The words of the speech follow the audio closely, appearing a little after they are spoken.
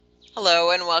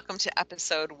Hello and welcome to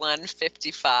episode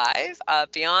 155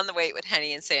 of Beyond the Weight with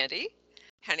Henny and Sandy.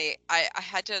 Henny, I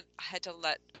had to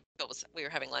let we were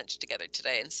having lunch together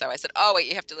today, and so I said, "Oh wait,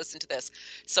 you have to listen to this."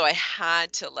 So I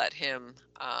had to let him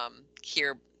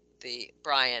hear the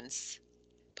Brian's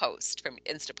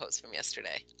Insta post from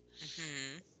yesterday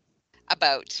Hmm.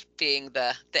 about being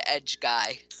the edge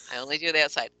guy. I only do the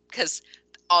outside because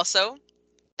also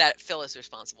that Phil is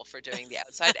responsible for doing the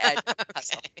outside edge of the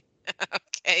puzzle. Okay.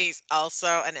 Okay, he's also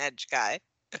an edge guy.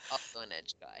 Also an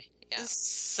edge guy. Yeah.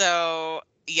 So,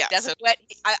 yeah, so Doesn't do it.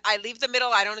 I leave the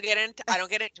middle. I don't get into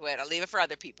it. I leave it for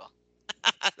other people.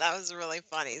 that was really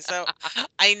funny. So,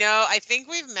 I think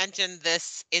we've mentioned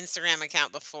this Instagram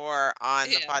account before on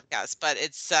the Yeah. podcast, but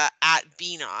it's at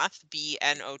Bnoth,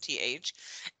 Bnoth,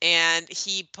 and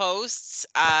he posts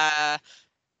a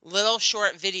little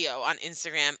short video on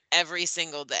Instagram every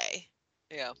single day.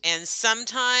 Yeah. And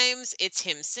sometimes it's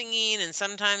him singing, and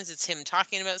sometimes it's him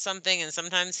talking about something, and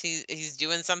sometimes he's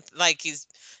doing something like he's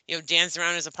dancing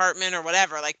around his apartment or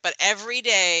whatever. Like, but every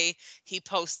day he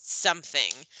posts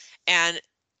something, and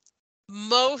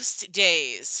most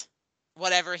days,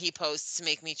 whatever he posts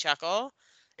make me chuckle.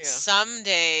 Yeah. Some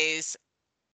days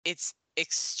it's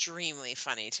extremely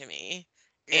funny to me,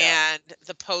 Yeah. and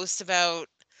the post about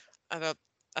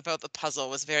about the puzzle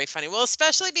was very funny. Well,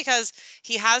 especially because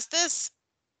he has this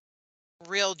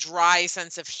real dry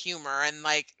sense of humor and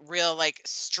like real like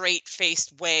straight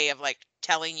faced way of like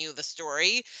telling you the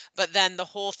story, but then the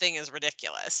whole thing is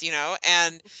ridiculous,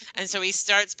 and so he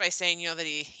starts by saying, that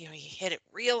he hit it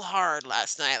real hard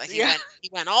last night, like he Yeah. went he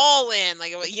went all in,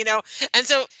 like and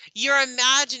so you're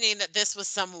imagining that this was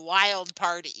some wild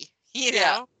party,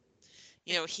 Yeah.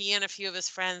 he and a few of his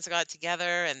friends got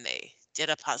together and they did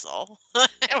a puzzle.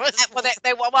 It was Well,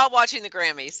 they while watching the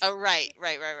Grammys. oh, right,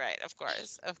 of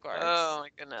course. Oh my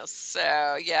goodness.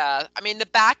 So yeah, I mean the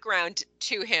background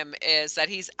to him is that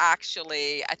he's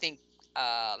actually, I think,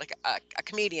 like a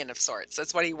comedian of sorts.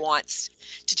 That's what he wants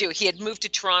to do. He had moved to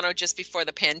Toronto just before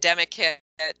the pandemic hit,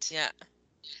 Yeah.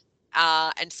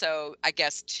 and so I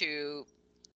guess to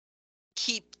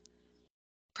keep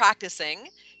practicing,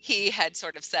 he had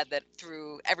sort of said that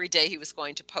through every day he was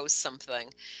going to post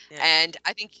something. Yeah. And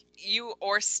I think you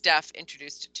or Steph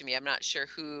introduced it to me. I'm not sure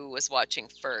who was watching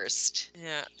first.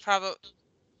 Yeah, probably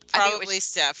I think it probably was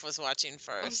Steph was watching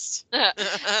first.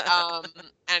 um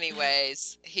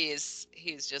anyways, he's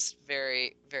just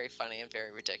very, very funny and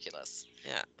very ridiculous.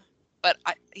 Yeah. But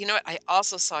you know what I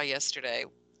also saw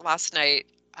last night,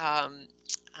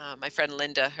 my friend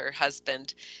Linda, her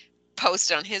husband,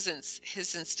 posted on his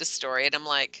Insta story, and I'm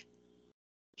like,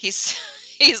 he's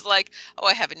he's like, "Oh,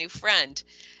 I have a new friend."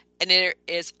 And there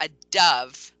is a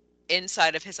dove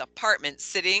inside of his apartment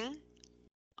sitting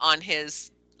on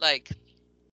his like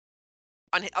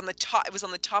on the top. It was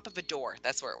on the top of a door.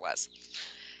 That's where it was.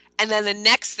 And then the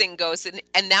next thing goes and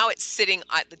now it's sitting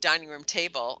at the dining room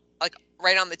table, like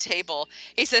right on the table.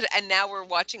 He said, "And now we're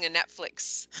watching a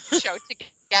Netflix show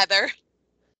together."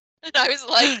 And I was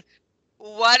like,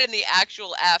 "What in the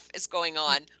actual F is going N-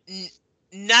 on?" n-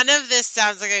 None of this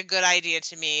sounds like a good idea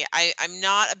to me. I'm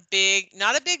not a big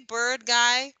bird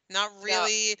guy. Not No.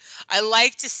 really. I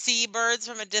like to see birds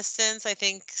from a distance. I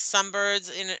think some birds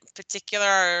in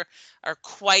particular are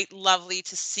quite lovely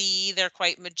to see. They're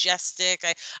quite majestic.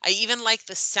 I even like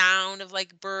the sound of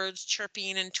like birds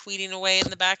chirping and tweeting away in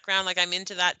the background. Like I'm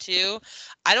into that too.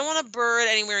 I don't want a bird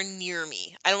anywhere near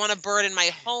me. I don't want a bird in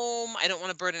my home. I don't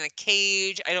want a bird in a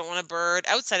cage. I don't want a bird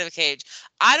outside of a cage.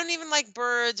 I don't even like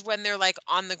birds when they're like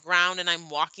on the ground and I'm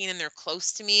walking and they're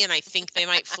close to me and I think they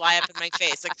might fly up in my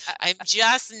face. Like I'm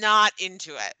just not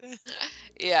into it.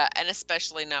 Yeah, and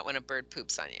especially not when a bird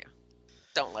poops on you.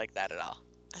 Don't like that at all.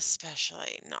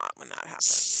 Especially not when that happens.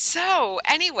 So,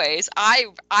 anyways, I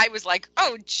was like,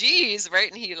 "Oh, geez," right?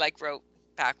 And he like wrote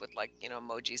back with like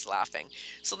emojis laughing.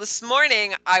 So this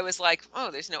morning I was like,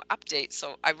 "Oh, there's no update."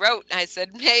 So I wrote and I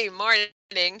said, "Hey, morning.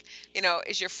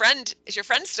 Is your friend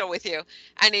still with you?"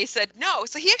 And he said, "No."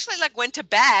 So he actually like went to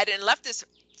bed and left this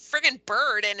friggin'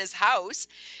 bird in his house.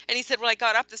 And he said, "Well, I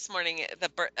got up this morning. The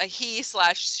bird, he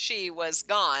slash she was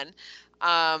gone."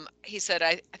 He said,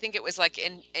 I think it was like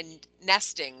in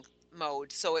nesting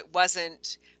mode, so it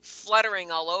wasn't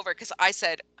fluttering all over. Because I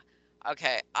said,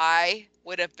 okay, I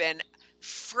would have been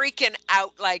freaking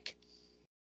out, like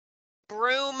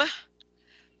broom,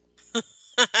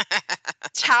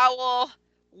 towel,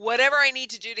 whatever I need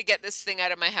to do to get this thing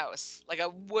out of my house. Like I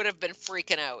would have been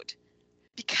freaking out.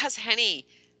 Because, Henny,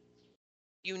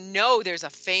 there's a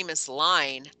famous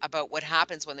line about what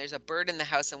happens when there's a bird in the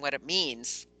house and what it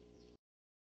means.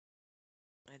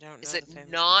 I don't Is know it the famous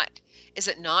one. not? Is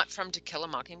it not from To Kill a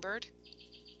Mockingbird?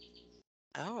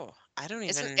 Oh, I don't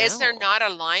Isn't even is there know. not a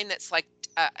line that's like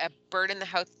a bird in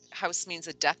the house means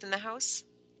a death in the house?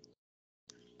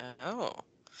 Oh.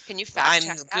 Can you Well, fact I'm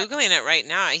check that? Googling it right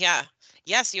now. Yeah.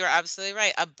 Yes, you're absolutely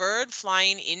right. A bird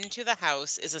flying into the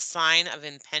house is a sign of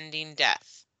impending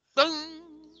death. Boom.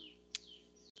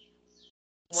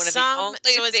 One of the Some only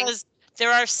so it things says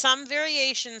there are some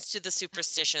variations to the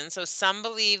superstition. So some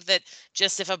believe that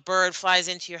just if a bird flies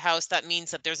into your house, that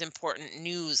means that there's important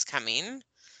news coming.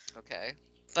 okay.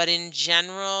 But in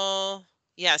general,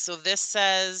 yeah, so this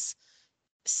says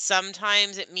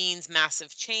sometimes it means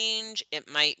massive change. It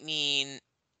might mean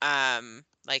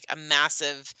like a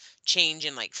massive change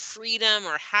in like freedom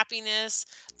or happiness,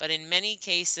 but in many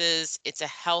cases it's a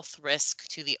health risk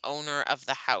to the owner of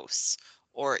the house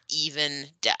or even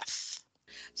death.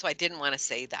 So I didn't wanna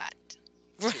say that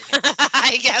to him.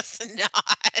 I guess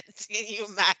not. Can you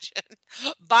imagine?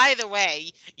 By the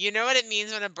way, you know what it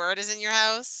means when a bird is in your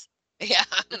house? Yeah.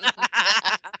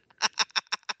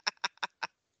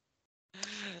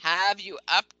 Have you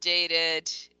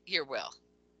updated your will?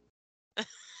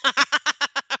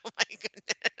 Oh my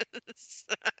goodness.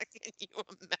 Can you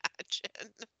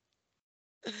imagine?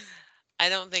 I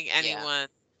don't think Yeah. anyone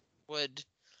would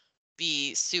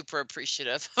be super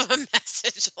appreciative of a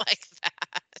message like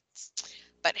that.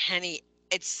 But honey,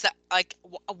 it's like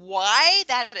why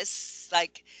that is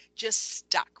like just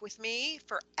stuck with me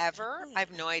forever. I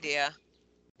have no idea.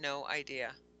 No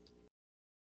idea.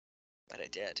 But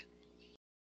it did.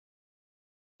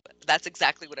 That's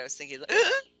exactly what I was thinking. Like,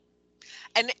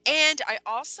 and I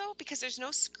also because there's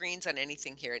no screens on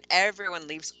anything here and everyone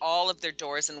leaves all of their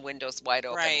doors and windows wide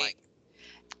open Right. like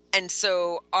and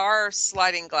so our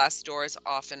sliding glass doors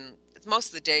often most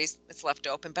of the days it's left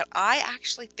open, but I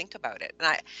actually think about it.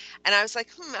 And I was like,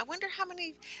 I wonder how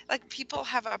many like people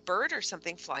have a bird or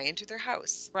something fly into their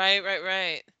house. Right, right,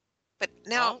 right. But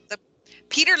now Well, the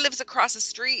Peter lives across the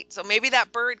street, so maybe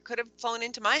that bird could have flown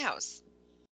into my house,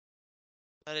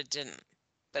 but it didn't.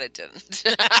 but it didn't.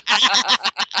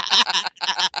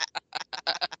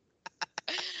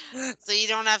 So you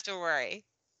don't have to worry.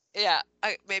 Yeah,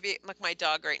 I maybe like my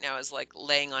dog right now is like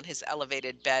laying on his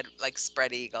elevated bed like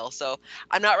spread eagle. So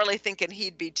I'm not really thinking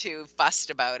he'd be too fussed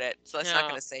about it. So that's not No.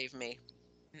 going to save me.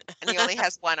 And he only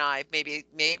has one eye.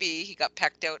 Maybe he got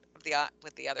pecked out of the eye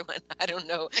with the other one. I don't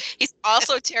know. He's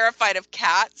also terrified of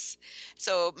cats.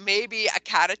 So maybe a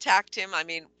cat attacked him. I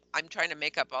mean, I'm trying to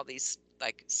make up all these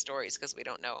like stories because we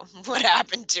don't know what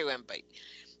happened to him, but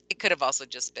it could have also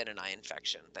just been an eye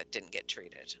infection that didn't get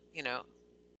treated, you know.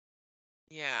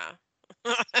 Yeah.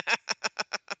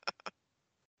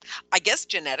 I guess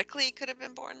genetically he could have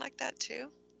been born like that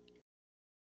too.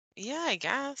 Yeah, I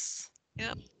guess.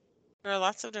 Yeah, There are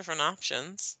lots of different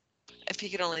options. if he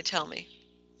could only tell me.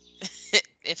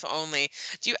 If only.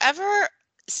 Do you ever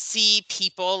see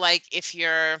people like if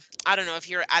you're, I don't know, if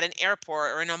you're at an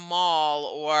airport or in a mall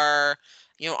or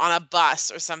on a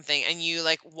bus or something and you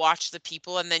like watch the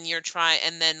people and then you're trying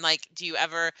and then like do you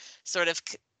ever sort of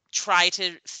try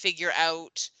to figure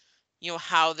out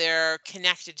how they're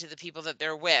connected to the people that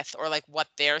they're with or like what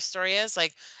their story is?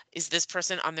 Like is this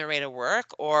person on their way to work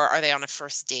or are they on a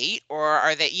first date or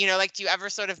are they, like do you ever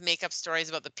sort of make up stories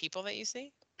about the people that you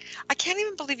see? I can't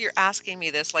even believe you're asking me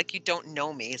this like you don't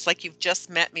know me. It's like you've just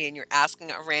met me and you're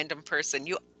asking a random person.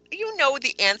 You know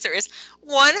the answer is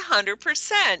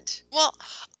 100%. Well,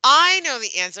 I know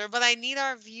the answer, but I need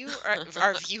our viewers.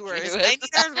 I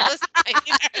need our list. I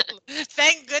need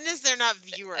thank goodness they're not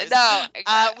viewers. No,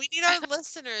 We need our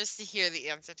listeners to hear the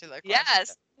answer to that question.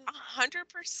 yes,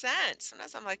 100%.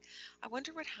 Sometimes I'm like, I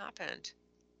wonder what happened.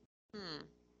 Hmm.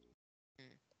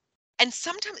 Mm. And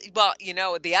sometimes, well,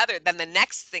 the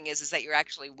next thing is that you're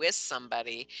actually with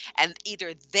somebody and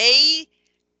either they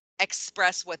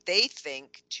express what they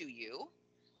think to you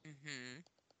Mhm.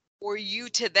 or you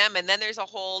to them, and then there's a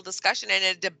whole discussion and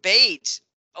a debate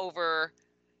over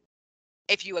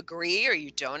if you agree or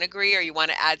you don't agree or you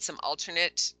want to add some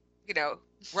alternate, you know,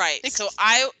 Right. So ex-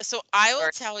 I will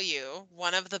or tell you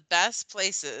one of the best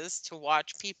places to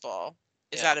watch people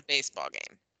is yeah. at a baseball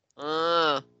game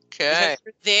because Okay.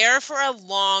 you're there for a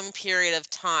long period of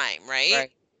time, right?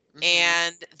 Right. Mhm.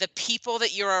 And the people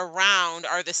that you're around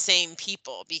are the same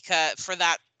people because for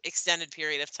that extended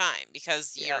period of time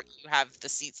because Yep. you have the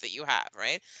seats that you have,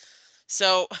 right?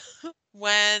 So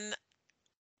when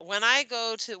whenever I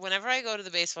go to the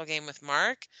baseball game with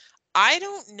Mark, I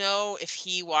don't know if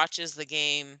he watches the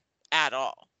game at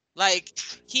all. Like,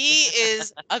 he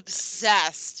is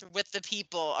obsessed with the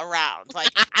people around.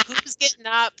 Like, who's getting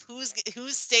up, who's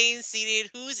staying seated,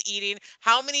 who's eating,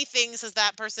 how many things has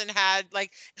that person had?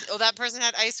 Like, oh, that person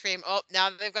had ice cream. Oh, now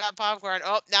they've got popcorn.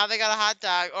 Oh, now they got a hot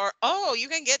dog. Or, oh, you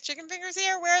can get chicken fingers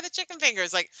here. Where are the chicken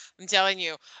fingers? Like, I'm telling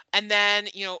you. And then,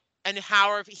 and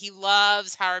he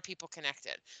loves how are people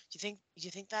connected. Do you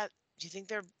think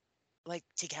they're like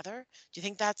together? Do you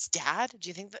think that's dad? Do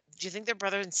you think they're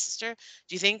brother and sister?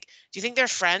 Do you think they're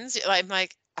friends? I'm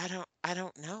like, I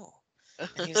don't know.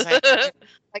 And he was like,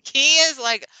 he is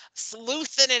like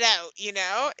sleuthing it out, you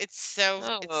know?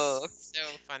 Oh, It's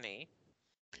so funny.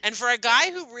 And for a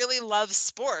guy who really loves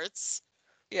sports,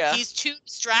 yeah, he's too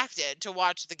distracted to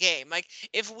watch the game. Like,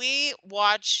 if we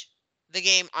watch the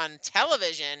game on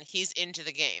television, he's into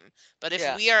the game. But if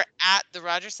yeah. we are at the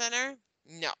Rogers Center,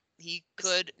 no, he It's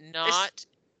could there's not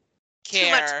too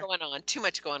much care, going on. Too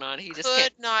much going on. He just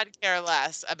can't. could not care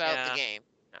less about the Yeah, game.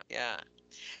 No. yeah.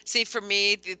 See, for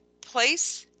me, the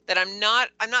place that I'm not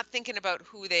thinking about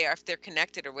who they are, if they're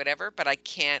connected or whatever, but I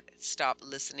can't stop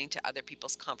listening to other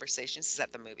people's conversations is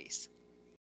at the movies.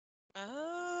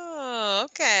 Oh,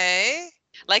 okay.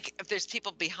 Like if there's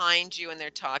people behind you and they're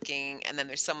talking, and then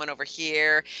there's someone over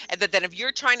here, and then if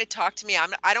you're trying to talk to me,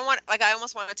 I don't want, like, I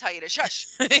almost want to tell you to shush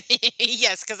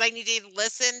Yes, because I need to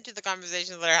listen to the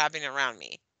conversations that are happening around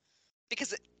me.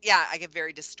 because yeah, I get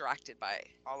very distracted by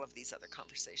all of these other And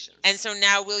conversations. so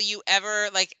now, will you ever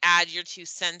like add your 2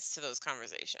 cents to those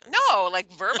conversations? No,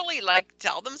 like verbally, like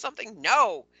tell them something.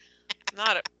 No, I'm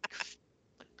not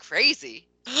crazy.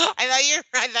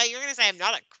 I thought you were gonna say I'm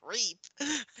not a creep.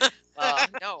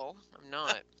 No, I'm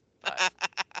not. But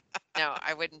no,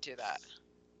 I wouldn't do that.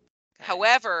 Okay.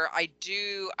 However, I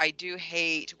do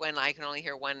hate when I can only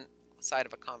hear one side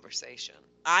of a conversation.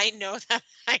 I know that.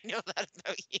 I know that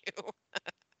about you.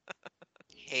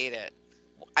 Hate it.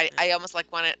 I almost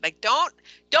like want to, like, don't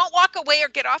walk away or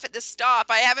get off at this stop.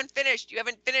 I haven't finished. You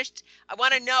haven't finished. I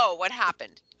want to know what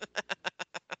happened.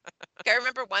 I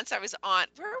remember once I was on,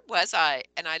 where was I?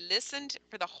 And I listened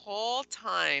for the whole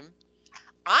time.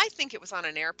 I think it was on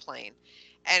an airplane,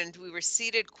 and we were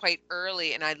seated quite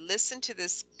early, and I listened to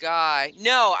this guy.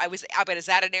 No, I was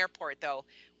at an airport though,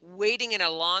 waiting in a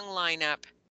long lineup.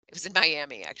 It was in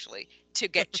Miami actually, to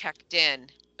get checked in,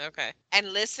 Okay.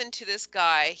 and listened to this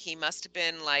guy. He must have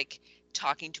been like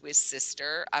talking to his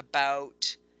sister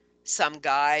about some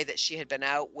guy that she had been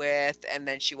out with, and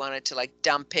then she wanted to like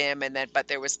dump him, and then but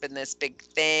there was been this big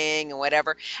thing and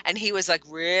whatever, and he was like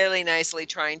really nicely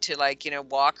trying to, like,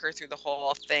 walk her through the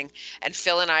whole thing. And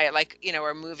Phil and I, like,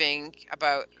 are moving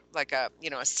about like a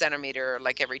centimeter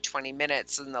like every 20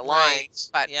 minutes in the line, Right.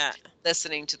 but Yeah.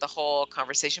 listening to the whole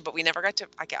conversation. But we never got to,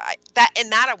 like, that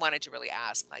I wanted to really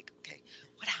ask, like, okay,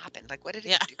 what happened? Like, what did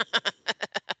Yeah. he do?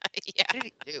 Yeah. What did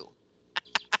he do?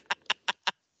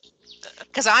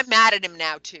 Because I'm mad at him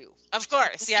now too. Of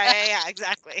course. Yeah. Yeah. Yeah.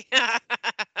 Exactly.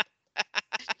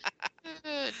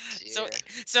 Oh, So, dear.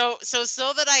 so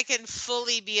that I can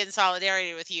fully be in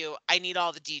solidarity with you, I need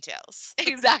all the details.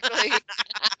 Exactly.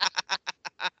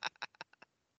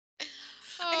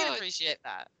 I can Oh, dear. appreciate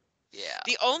that. Yeah.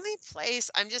 The only place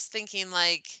I'm just thinking,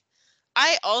 like,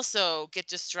 I also get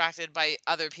distracted by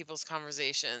other people's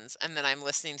conversations, and then I'm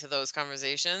listening to those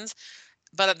conversations.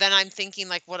 But then I'm thinking,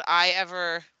 like, would I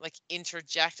ever like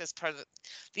interject as part of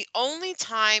the only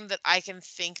time that I can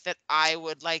think that I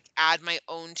would like add my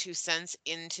own 2 cents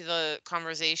into the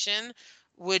conversation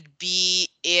would be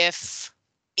if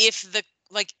the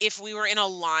like if we were in a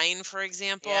line, for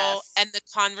example, Yes. and the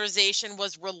conversation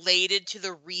was related to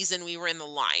the reason we were in the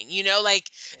line, like,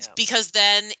 Yeah. because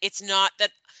then it's not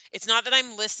that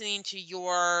I'm listening to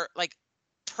your like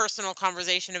personal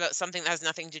conversation about something that has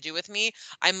nothing to do with me.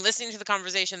 I'm listening to the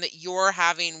conversation that you're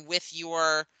having with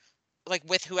your like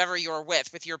with whoever you're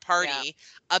with your Yeah. party,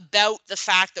 about the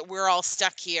fact that we're all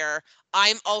stuck here.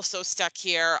 I'm also stuck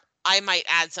here. I might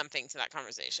add something to that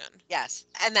conversation. Yes.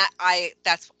 And I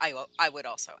would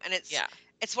also. And Yeah.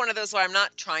 it's one of those where I'm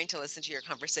not trying to listen to your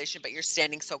conversation, but you're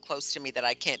standing so close to me that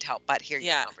I can't help but hear your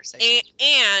Yeah. conversation.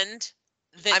 And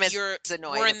I'm that as we're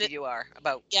annoyed in as the you are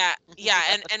about. yeah,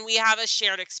 yeah, and we have a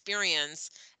shared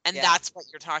experience, and Yeah. that's what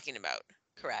you're talking about.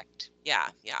 Correct. Yeah,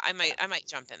 yeah, I Yeah. might I might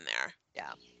jump in there.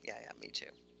 Yeah. Yeah. Yeah. Me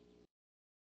too.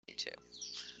 Me too.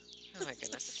 Oh my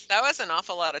goodness. That was an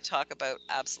awful lot of talk about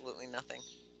absolutely nothing.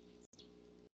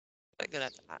 I'm good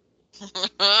at that.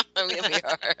 We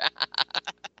are.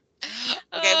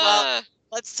 Okay, well, Uh,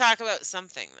 let's talk about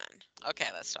something then. okay,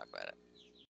 let's talk about it.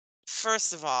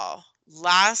 First of all,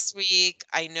 last week,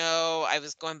 I know I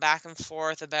was going back and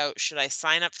forth about should I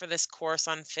sign up for this course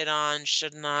on FitOn,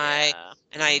 shouldn't I? Yeah.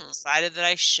 And I decided that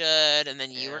I should, and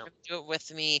then you were Yeah. going to do it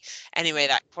with me. Anyway, Mhm.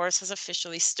 that course has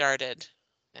officially started.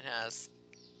 It has.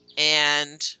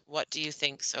 And what do you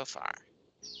think so far?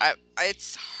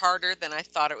 It's harder than I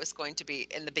thought it was going to be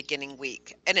in the beginning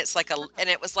week, and it's like and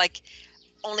it was like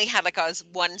only had like a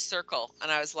one circle,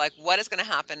 and I was like, what is going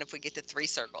to happen if we get to three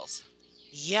circles?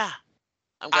 Yeah,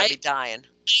 I'm going to I be dying.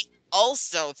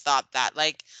 also thought that.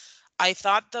 Like, I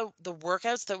thought the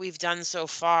workouts that we've done so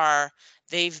far,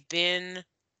 they've been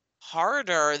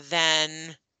harder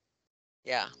than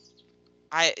Yeah.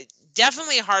 I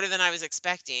definitely harder than I was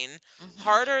expecting, Hmm.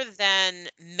 harder than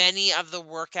many of the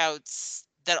workouts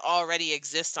that already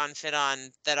exist on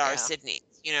FitOn that are Yeah. Sydney,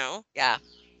 you know? Yeah.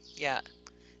 Yeah.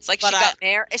 It's like But she got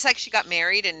married. It's like she got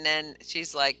married, and then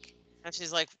she's and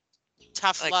she's like,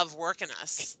 tough like, love working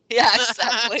us. yeah,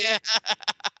 exactly.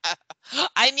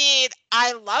 I mean,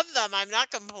 I love them. I'm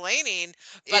not complaining,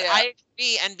 but Yeah. I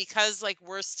agree. And because like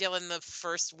we're still in the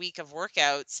first week of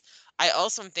workouts, I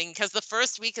also think because the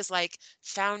first week is like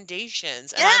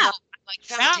foundations, and I'm Yeah. like, Like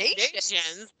foundations.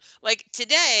 foundations. Like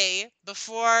today,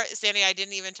 before Sandy, I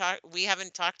didn't even talk. We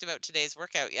haven't talked about today's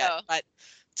workout yet, Oh, but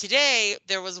today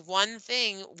there was one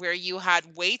thing where you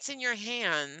had weights in your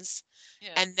hands,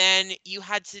 yeah. and then you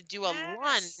had to do a Yes.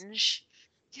 lunge.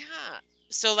 Yeah.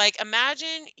 So like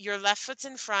imagine your left foot's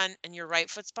in front and your right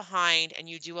foot's behind and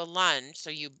you do a lunge. So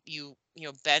you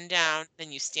bend Yeah. down,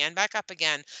 then you stand back up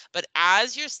again. But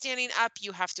as you're standing up,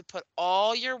 you have to put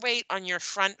all your weight on your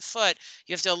front foot.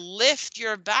 You have to lift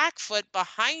your back foot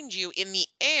behind you in the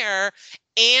air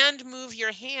and move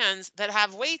your hands that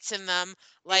have weights in them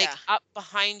Yeah. like up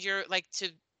behind your like to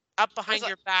up I was behind like,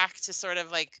 your back to sort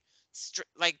of like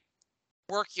like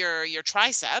work your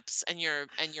triceps and your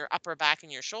upper back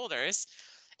and your shoulders.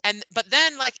 And but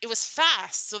then like it was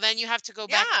fast, so then you have to go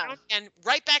back yeah. down and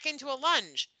right back into a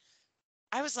lunge.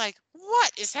 I was like,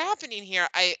 what is happening here?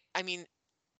 I mean,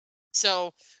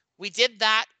 so we did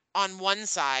that on one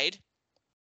side.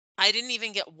 I didn't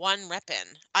even get one rep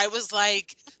in. I was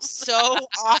like so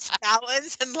off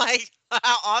balance and like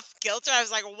off kilter. I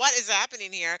was like, what is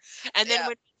happening here? And then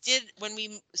Yeah. when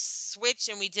we switched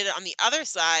and we did it on the other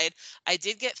side, I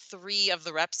did get 3 of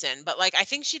the reps in, but like I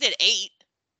think she did 8.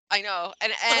 I know.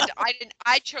 And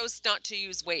I chose not to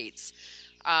use weights.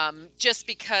 Just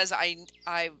because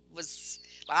I was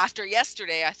after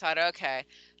yesterday, I thought, okay,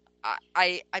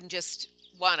 I'm just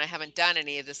one, I haven't done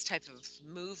any of this type of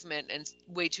movement in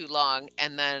way too long,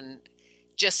 and then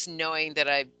just knowing that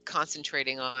I'm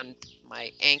concentrating on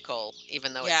my ankle,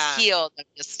 even though it's Yeah, healed,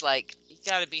 you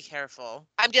got to be careful.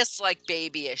 I'm just like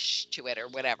babyish to it or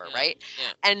whatever, Yeah. right?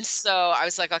 Yeah. And so I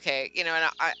was like, okay, and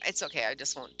it's okay. I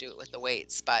just won't do it with the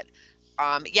weights. But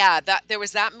yeah, that there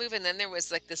was that move, and then there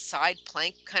was like this side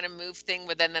plank kind of move thing,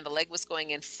 where then the leg was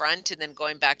going in front and then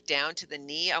going back down to the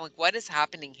knee. I'm like, what is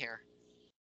happening here?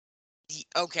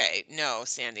 Okay, no,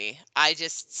 Sandy. I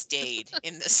just stayed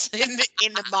in this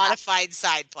in the modified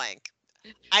side plank.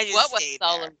 I just What was stayed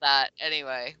all there. of that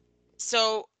anyway?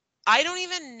 So I don't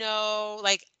even know.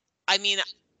 Like, I mean,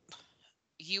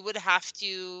 you would have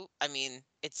to. I mean,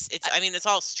 it's. I, I mean, it's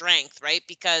all strength, right?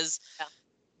 yeah,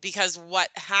 Because what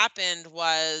happened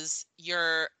was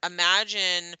your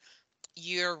imagine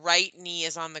your right knee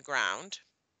is on the ground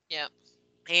yeah,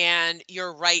 and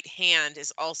your right hand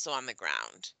is also on the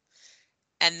ground,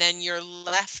 and then your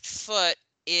left foot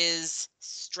is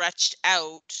stretched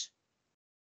out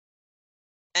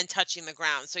and touching the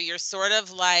ground. So you're sort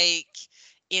of like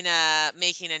in a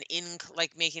making an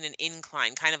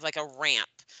incline, kind of like a ramp.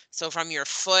 So from your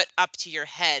foot up to your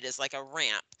head is like a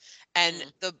ramp. And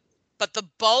mm, the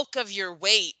bulk of your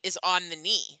weight is on the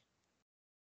knee,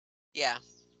 yeah,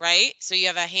 right? So you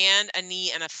have a hand, a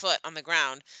knee, and a foot on the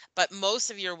ground, but most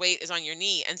of your weight is on your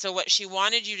knee. And so what she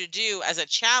wanted you to do as a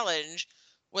challenge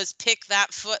was pick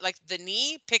that foot, like the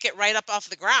knee, pick it right up off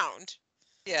the ground.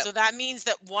 yeah, So that means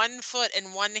that one foot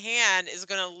and one hand is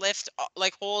going to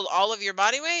like hold all of your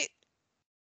body weight.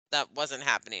 That wasn't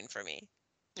happening for me.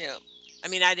 yeah. I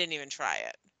mean, I didn't even try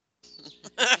it.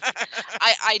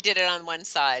 I did it on one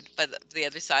side, but the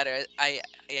other side,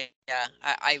 yeah,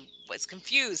 I was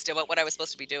confused about what I was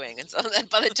supposed to be doing, and so then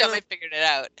by the time I figured it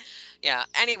out, yeah.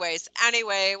 Anyway, it's.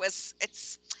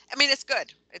 I mean, it's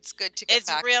good. It's good to get It's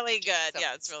back really into good. some.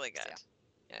 Yeah, it's really good.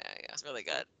 Yeah, yeah, yeah, It's really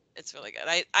good. It's really good.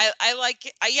 I like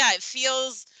it. Yeah, it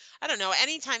feels, I don't know,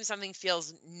 anytime something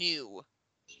feels new,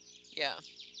 yeah,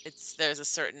 there's a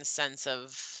certain sense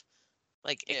of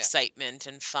like yeah, excitement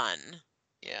and fun.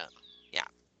 yeah, Yeah.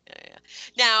 yeah, yeah.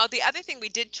 Now, the other thing, we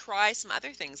did try some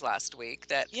other things last week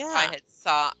that Yeah.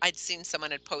 I'd seen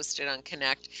someone had posted on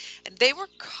Connect, and they were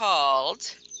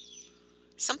called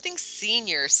something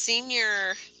seniors,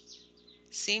 Oh,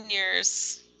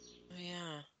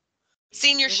 yeah.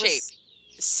 senior It shape, was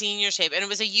Senior Shape, and it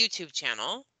was a YouTube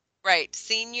channel. right?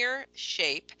 Senior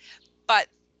shape, but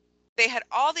they had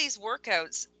all these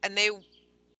workouts, and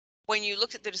when you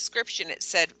looked at the description, it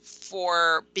said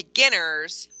for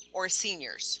beginners or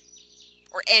seniors,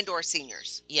 or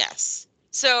seniors. Yes.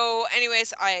 So,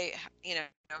 anyways, I,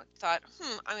 thought,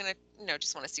 I'm gonna,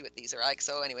 just want to see what these are like.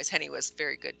 So, anyways, Henny was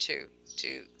very good to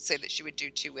say that she would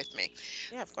do two with me.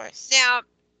 Yeah, of course. Now,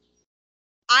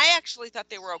 I actually thought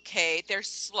they were okay. They're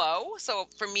slow, so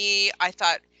for me, I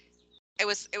thought it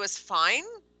was fine,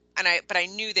 but I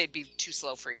knew they'd be too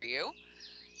slow for you.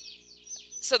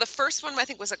 So the first one I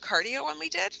think was a cardio one we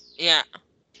did. Yeah.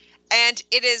 And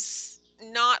it is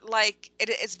not like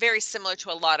it's very similar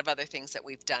to a lot of other things that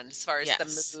we've done as far as the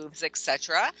Yes. moves,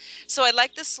 etc. So I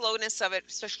like the slowness of it,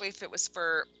 especially if it was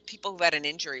for people who had an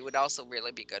injury, would also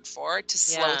really be good for to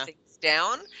slow Yeah. things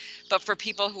down. But for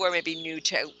people who are maybe new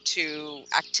to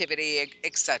activity,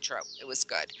 etc., it was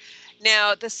good.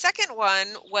 Now the second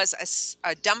one was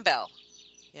a dumbbell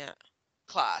Yeah.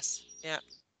 class. Yeah.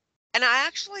 And I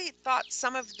actually thought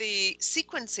some of the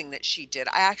sequencing that she did,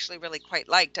 I actually really quite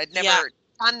liked. I'd Yeah. never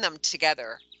done them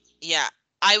together. Yeah.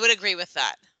 I would agree with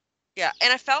that. Yeah,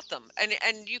 and I felt them.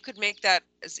 And you could make that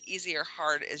as easy or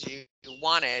hard as you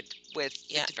wanted with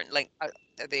the Yeah. different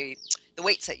the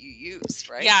weights that you used,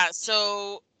 right? Yeah,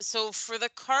 so for the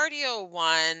cardio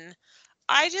one,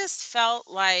 I just felt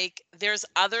like there's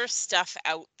other stuff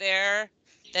out there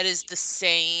that is the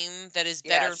same, that is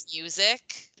better Yes,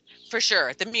 music, for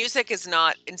sure. The music is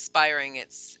not inspiring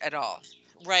it's at all.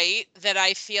 right? That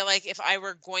I feel like if I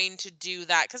were going to do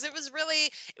that, because it was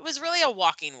really a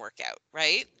walking workout,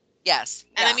 right? Yes.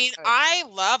 And I Yeah. mean, I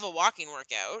love a walking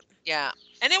workout, Yeah.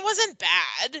 and it wasn't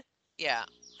bad. Yeah.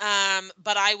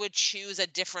 But I would choose a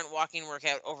different walking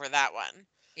workout over that one.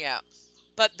 Yeah.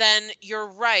 But then you're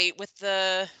right with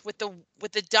the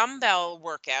dumbbell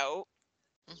workout.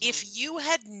 If Hmm. you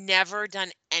had never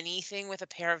done anything with a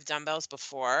pair of dumbbells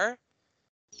before,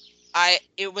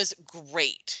 it was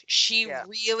great. She Yeah.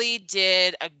 really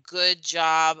did a good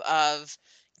job of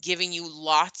giving you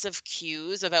lots of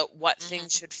cues about what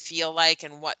things Hmm. should feel like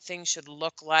and what things should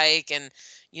look like, and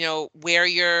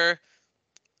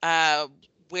uh,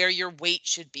 where your weight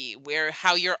should be,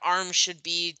 how your arms should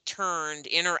be turned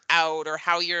in or out, or Yeah.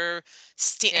 how your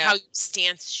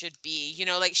stance should be.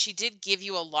 Like, she did give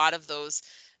you a lot of those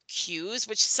cues,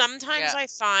 which sometimes Yeah. I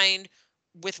find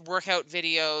with workout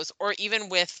videos, or even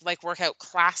with like workout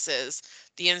classes,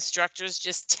 the instructors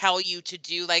just tell you to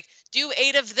do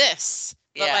 8 of this,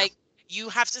 but Yeah. like you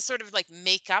have to sort of like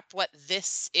make up what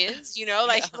this is,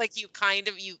 like Yeah. you kind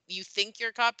of you think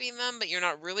you're copying them, but you're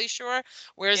not really sure.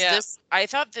 Whereas Yeah. I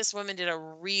thought this woman did a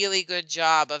really good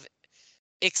job of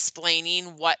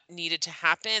explaining what needed to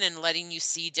happen and letting you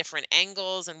see different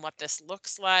angles and what this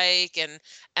looks like. And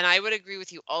I would agree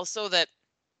with you also that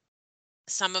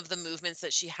some of the movements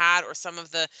that she had, or some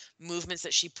of the movements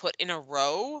that she put in a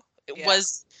row, it Yeah.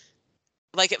 was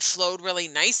like it flowed really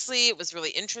nicely. It was really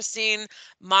interesting.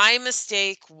 My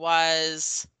mistake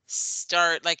was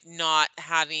not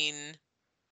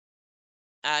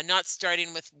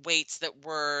starting with weights that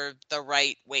were the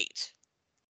right weight.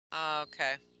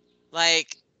 Okay.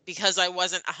 Like, because I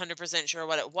wasn't 100% sure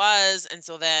what it was, and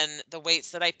so then the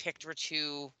weights that I picked were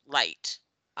too light.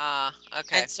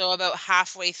 Okay. And so about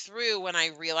halfway through, when I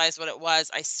realized what it was,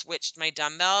 I switched my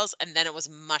dumbbells, and then it was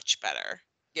much better.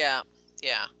 Yeah.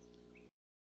 Yeah.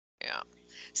 Yeah.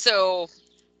 So,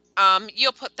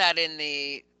 you'll put that in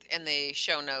the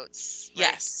show notes,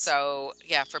 right? Yes. So,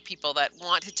 yeah, for people that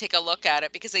want to take a look at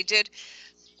it, because they did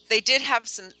have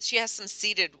she has some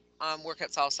seated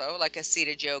workouts also, like a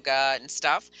seated yoga and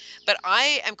stuff. But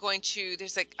I am going to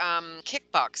there's like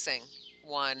kickboxing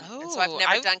one, and so I've Oh,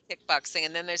 never done kickboxing,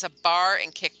 and then there's a bar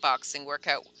and kickboxing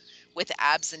workout with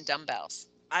abs and dumbbells.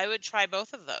 I would try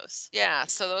both of those. Yeah,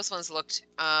 so those ones looked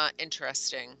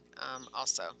interesting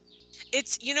also.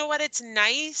 You know what? It's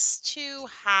nice to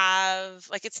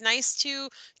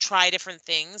try different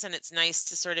things, and it's nice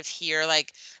to sort of hear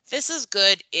like, this is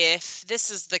good if this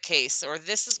is the case, or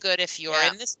this is good if you're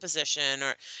Yeah, in this position,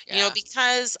 or yeah,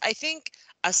 because I think,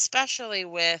 especially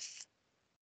with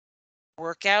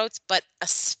workouts, but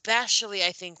especially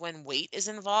I think when weight is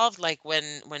involved, like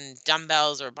when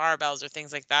dumbbells or barbells or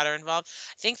things like that are involved,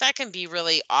 I think that can be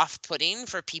really off-putting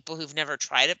for people who've never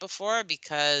tried it before,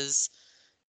 because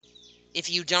if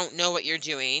you don't know what you're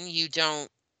doing, you don't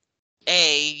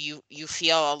A, you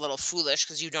feel a little foolish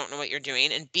because you don't know what you're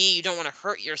doing, and B, you don't want to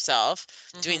hurt yourself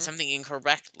doing Mhm. something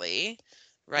incorrectly,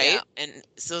 Yeah. right? And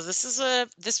so this was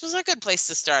a good place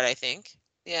to start, I think.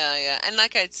 Yeah, yeah. And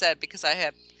like I said, because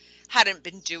hadn't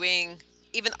been doing,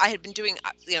 even I had been doing,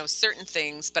 certain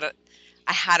things, but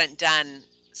I hadn't done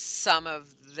some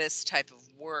of this type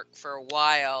of work for a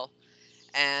while,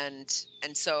 and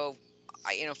so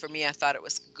for me, I thought it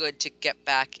was good to get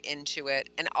back into it,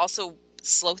 and also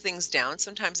slow things down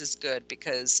sometimes is good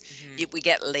because Hmm. we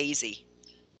get lazy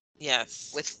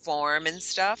Yes. with form and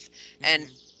stuff, and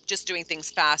Hmm. just doing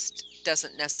things fast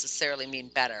doesn't necessarily mean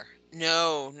better.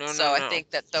 No, no, no, So I no.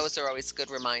 think that those are always good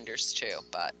reminders too.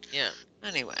 But Yeah.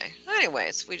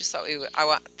 anyways, we just thought I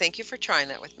want thank you for trying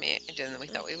that with me, and we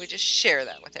Mm, thought we would just share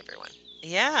that with everyone.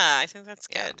 yeah, I think that's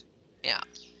Yeah, good. yeah.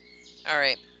 All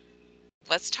right,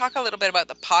 let's talk a little bit about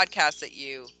the podcast that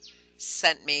you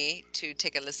sent me to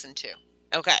take a listen to.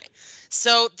 Okay.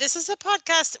 So this is a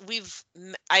podcast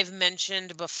I've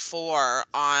mentioned before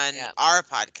on Yeah, our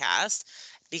podcast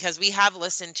because we have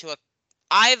listened to a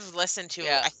I've listened to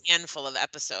yeah. a handful of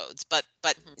episodes, but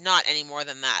Mhm. not any more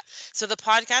than that. So the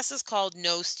podcast is called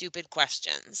No Stupid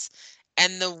Questions.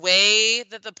 And the way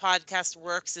that the podcast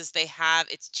works is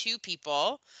it's two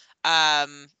people,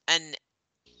 and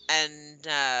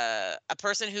a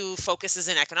person who focuses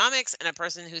in economics and a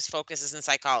person whose focus is in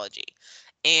psychology.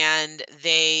 And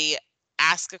they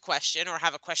ask a question or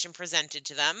have a question presented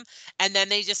to them, and then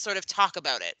they just sort of talk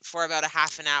about it for about a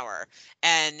half an hour.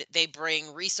 And they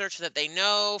bring research that they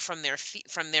know from their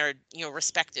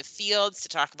respective fields to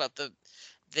talk about the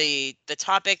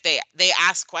topic. They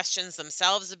ask questions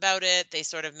themselves about it. They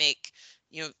sort of make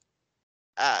you know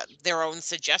their own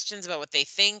suggestions about what they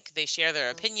think. They share their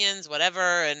Mhm. opinions,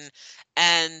 whatever, and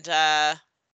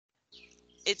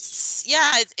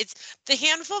it's the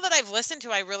handful that I've listened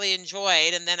to. I really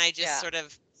enjoyed, and then I just Yeah, sort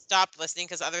of stopped listening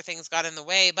because other things got in the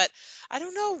way. But I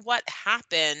don't know what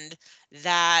happened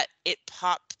that it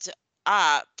popped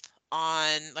up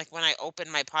on, like, when I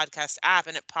opened my podcast app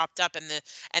and it popped up, and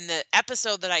the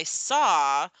episode that I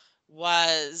saw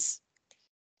was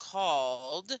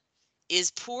called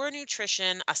 "Is Poor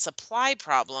Nutrition a Supply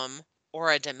Problem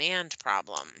or a Demand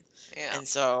Problem?" yeah, And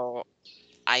so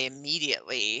I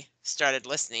immediately started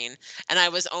listening, and I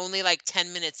was only like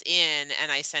 10 minutes in,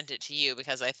 and I sent it to you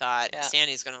because I thought yeah.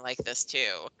 Sandy's going to like this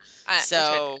too.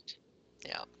 Which I So, did.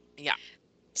 Yeah, yeah.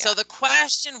 So yeah. the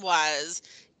question was,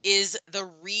 is the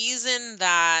reason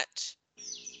that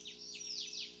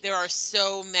there are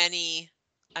so many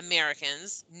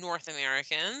Americans, North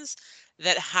Americans,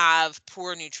 that have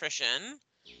poor nutrition,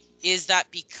 is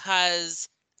that because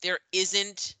there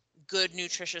isn't good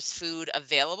nutritious food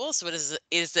available? So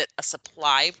is it a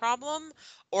supply problem,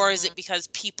 or is Hmm. it because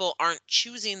people aren't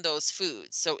choosing those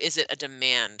foods? So is it a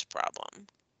demand problem?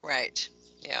 Right.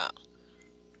 Yeah.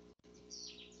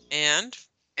 And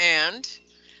And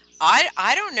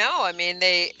I don't know. I mean,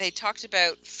 they talked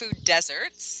about food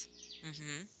deserts,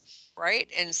 mm-hmm, right?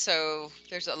 And so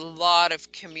there's a lot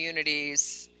of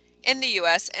communities in the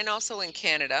US and also in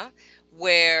Canada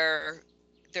where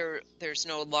there's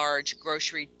no large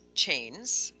grocery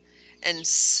chains. And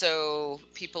so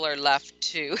people are left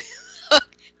to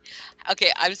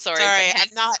Okay, I'm sorry, but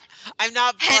sorry, I'm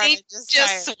not bored. Henny I'm just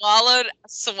just tired. swallowed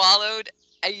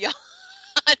a yawn,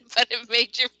 but it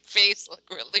made your face look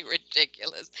really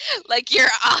ridiculous. Like your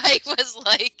eye was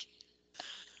like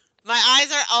My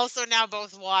eyes are also now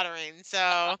both watering,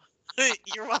 so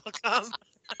you're welcome.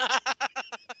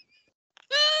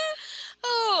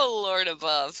 oh Lord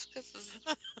above. This is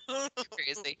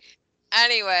crazy.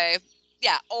 Anyway,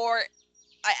 yeah,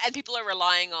 and people are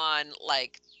relying on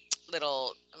like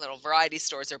little variety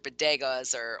stores or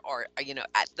bodegas or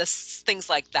at this things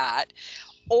like that.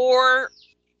 Or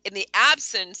in the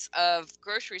absence of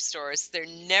grocery stores, there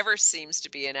never seems to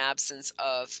be an absence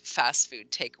of fast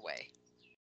food takeaway,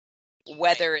 Right.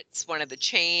 whether it's one of the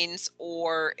chains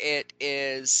or it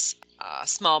is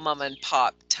small mom and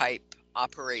pop type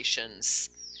operations.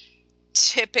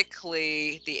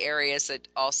 Typically, the areas that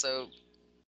also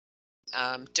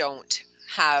don't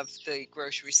have the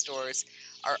grocery stores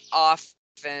are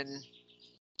often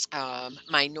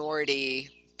minority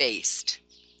based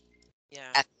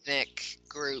Yeah. ethnic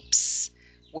groups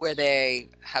where they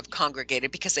have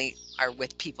congregated because they are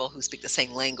with people who speak the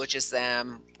same language as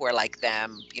them, who are like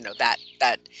them,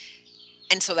 that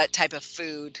and so that type of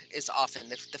food is often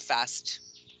the fast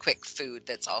quick food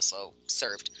that's also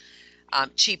served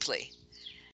cheaply.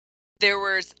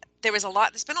 There's been a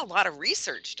lot of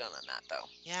research done on that though,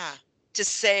 Yeah. to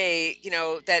say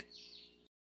that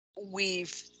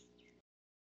we've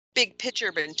big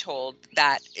picture been told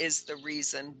that is the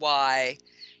reason why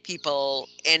people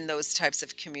in those types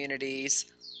of communities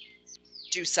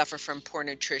do suffer from poor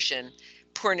nutrition.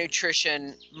 Poor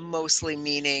nutrition mostly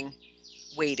meaning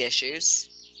weight issues,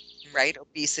 Mm, right?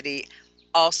 Obesity.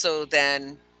 Also,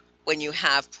 then when you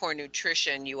have poor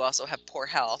nutrition, you also have poor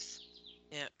health.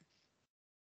 yeah,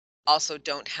 Also,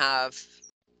 don't have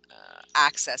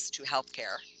access to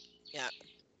healthcare. yeah,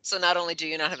 So not only do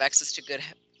you not have access to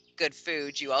good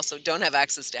food, you also don't have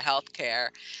access to healthcare,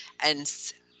 and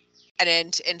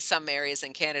in some areas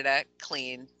in Canada,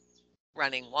 clean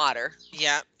running water,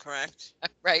 yeah, correct.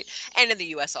 right? And in the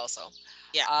U.S. also.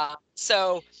 Yeah,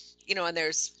 So, and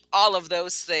there's all of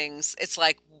those things. It's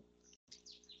like,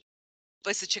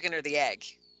 what's the chicken or the egg,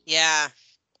 yeah,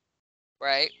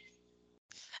 right?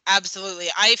 absolutely.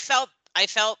 I felt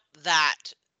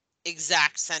that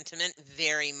exact sentiment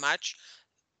very much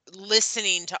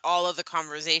listening to all of the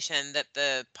conversation that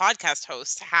the podcast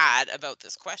hosts had about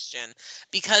this question,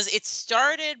 because it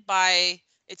started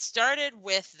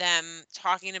with them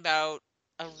talking about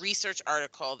a research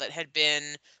article that had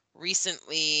been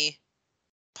recently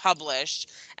published,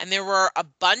 and there were a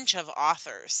bunch of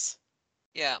authors.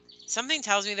 Yeah. Something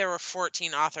tells me there were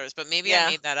 14 authors, but maybe I Yeah.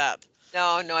 made that up.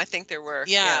 No, no, I think there were.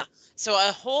 Yeah. Yeah. So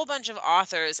a whole bunch of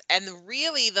authors, and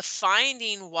really the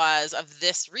finding was of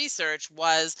this research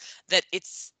was that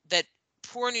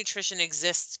poor nutrition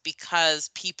exists because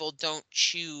people don't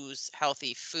choose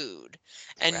healthy food,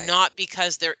 and Right. not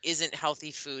because there isn't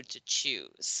healthy food to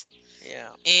choose.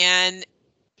 Yeah. And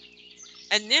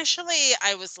initially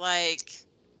I was like,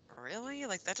 really?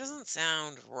 Like, that doesn't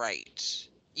sound right.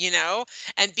 You know?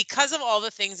 And because of all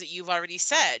the things that you've already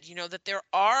said, that there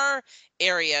are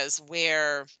areas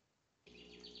where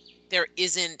there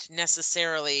isn't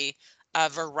necessarily a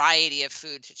variety of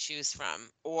food to choose from,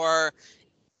 or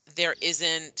there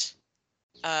isn't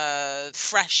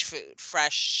fresh food,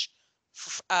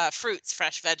 fruits,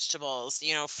 fresh vegetables,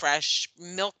 fresh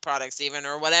milk products, even,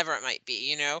 or whatever it might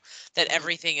be, that Hmm.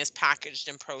 everything is packaged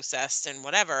and processed and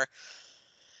whatever.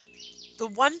 The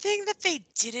one thing that they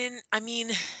didn't, I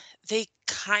mean, they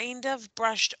kind of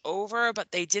brushed over,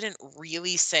 but they didn't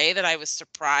really say, that I was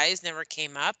surprised never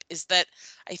came up, is that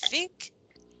I think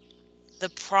the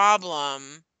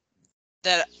problem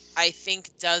that I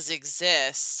think does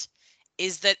exist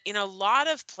is that in a lot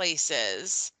of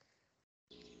places,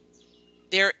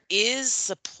 there is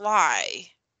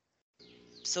supply.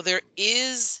 So there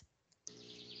is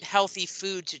healthy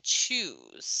food to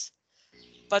choose,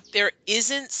 but there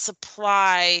isn't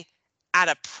supply at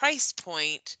a price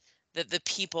point that the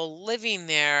people living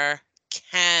there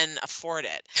can afford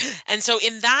it. And so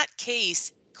in that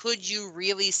case, could you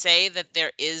really say that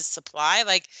there is supply?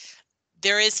 Like,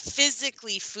 there is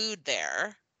physically food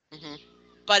there, Hmm.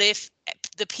 but if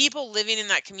the people living in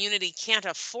that community can't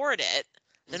afford it,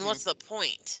 then what's Hmm. the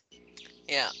point?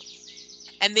 Yeah.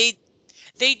 And they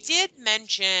did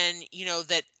mention,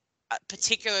 that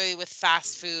particularly with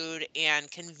fast food and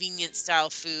convenience style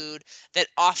food, that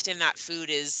often that food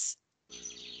is,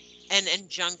 and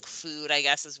junk food, I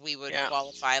guess, as we would Yeah.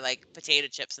 qualify, like potato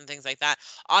chips and things like that.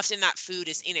 Often that food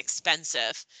is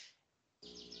inexpensive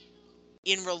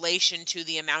in relation to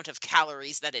the amount of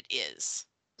calories that it is,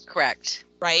 Correct.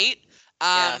 right?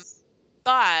 Um, Yes.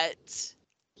 but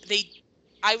they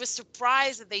I was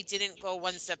surprised that they didn't go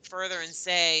one step further and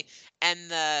say, and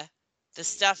the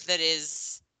stuff that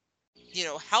is,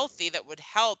 healthy, that would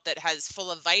help, that has full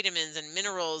of vitamins and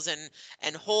minerals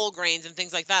and whole grains and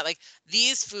things like that, like,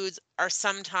 these foods are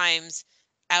sometimes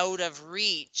out of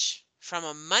reach from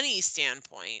a money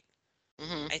standpoint,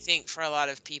 Hmm. I think, for a lot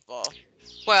of people.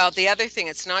 Well, the other thing,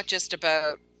 it's not just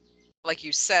about, like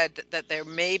you said, that there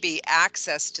may be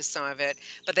access to some of it,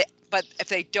 but if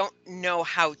they don't know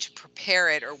how to prepare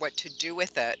it or what to do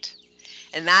with it,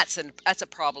 and that's a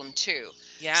problem too.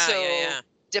 Yeah, yeah, So yeah,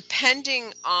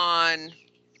 depending on,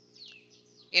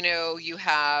 you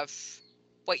have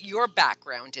what your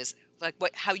background is, like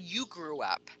what how you grew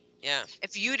up. yeah,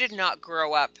 If you did not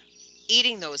grow up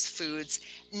eating those foods,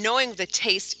 knowing the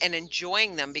taste and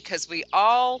enjoying them, because we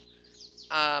all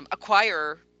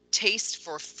acquire taste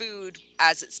for food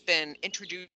as it's been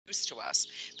introduced to us.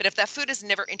 But if that food is never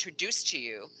introduced to you,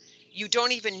 you don't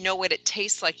even know what it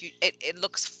tastes like. It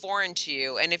looks foreign to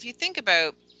you. And if you think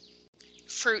about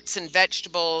fruits and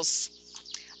vegetables,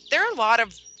 there are a lot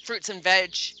of fruits and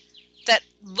veg that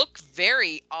look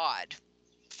very odd.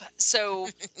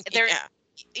 So there, yeah,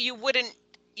 you wouldn't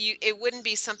it wouldn't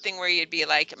be something where you'd be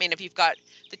like, I mean, if you've got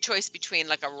the choice between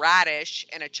like a radish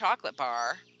and a chocolate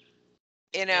bar,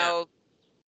 you yeah, know,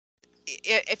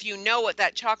 if you know what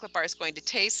that chocolate bar is going to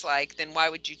taste like, then why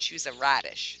would you choose a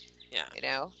radish? Yeah. you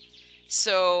know?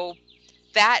 So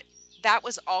that that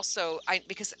was also I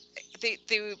because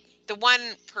the one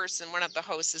person, one of the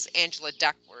hosts is Angela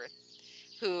Duckworth,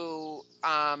 who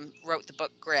wrote the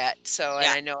book Grit. So, and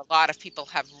Yeah. I know a lot of people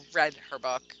have read her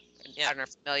book Yeah. and are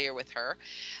familiar with her.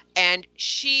 And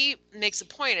she makes a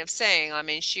point of saying, I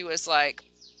mean, she was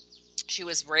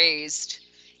raised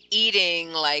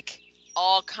eating like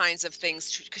all kinds of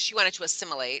things because she wanted to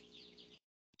assimilate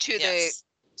to Yes.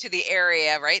 the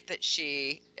area, right? That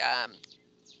she,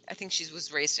 I think she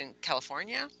was raised in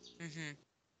California, Mhm.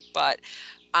 but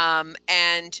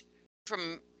and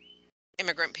from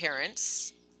immigrant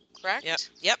parents, Yep. correct?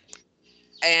 Yep.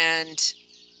 And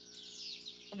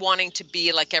wanting to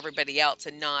be like everybody else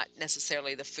and not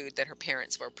necessarily the food that her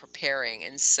parents were preparing.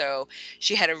 And so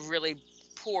she had a really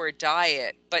poor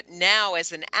diet. But now,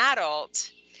 as an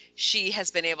adult, she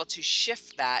has been able to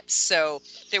shift that. So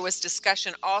there was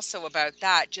discussion also about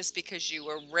that. Just because you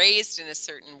were raised in a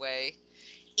certain way,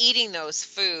 eating those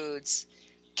foods,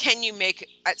 can you make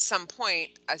at some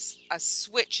point a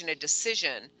switch and a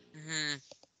decision? Mhm.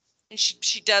 And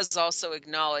she does also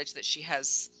acknowledge that she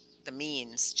has the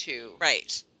means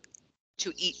Right.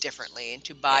 to eat differently and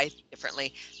to Yeah. buy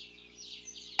differently.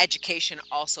 Education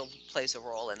also plays a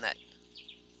role in that.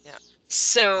 Yeah.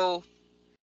 So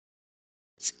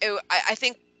I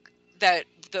think that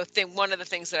one of the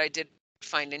things that I did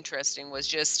find interesting was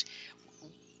just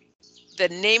the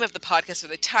name of the podcast, or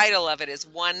the title of it, is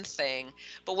one thing,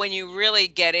 but when you really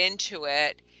get into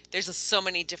it, there's so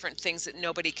many different things that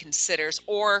nobody considers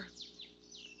or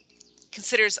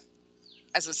considers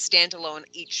as a standalone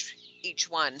each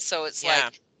one. So it's Yeah.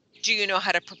 like, do you know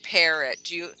how to prepare it?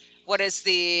 What is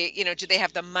the, do they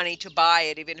have the money to buy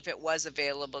it even if it was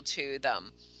available to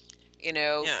them? You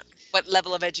know, Yeah. what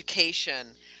level of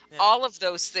education? Yeah. All of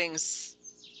those things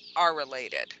are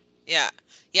related. Yeah.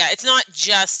 Yeah. It's not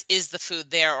just is the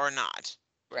food there or not.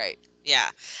 Right.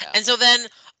 Yeah. Yeah. And so then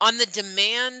on the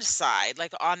demand side,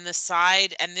 like on the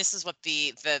side, and this is what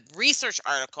the research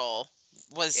article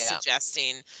was Yeah.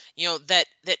 suggesting, that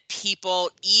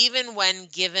people, even when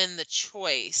given the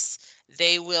choice,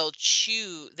 they will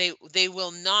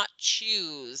not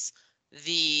choose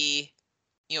the,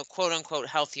 quote unquote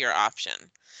healthier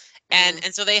option. Hmm.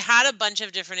 And so they had a bunch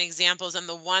of different examples, and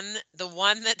the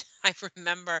one that I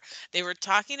remember, they were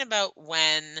talking about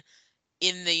when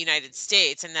in the United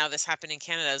States, and now this happened in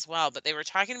Canada as well, but they were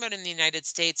talking about in the United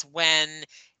States when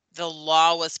the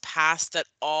law was passed that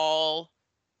all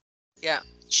Yeah.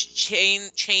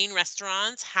 chain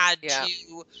restaurants had Yeah.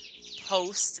 to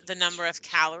post the number of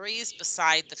calories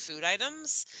beside the food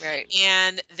items, Right.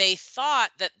 and they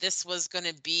thought that this was going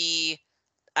to be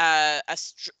a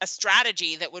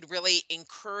strategy that would really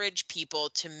encourage people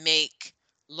to make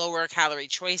lower calorie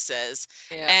choices,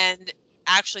 Yeah. and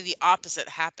actually the opposite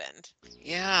happened.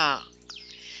 Yeah.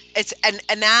 It's and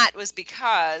that was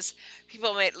because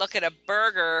people might look at a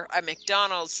burger at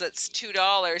McDonald's that's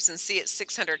 $2 and see it's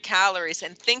 600 calories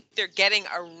and think they're getting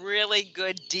a really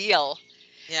good deal,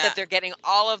 Yeah. that they're getting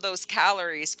all of those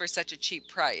calories for such a cheap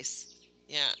price.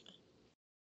 Yeah.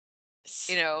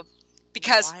 You It's know,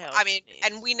 because I wild to mean, me.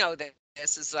 and we know that this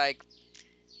is like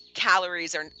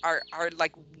calories are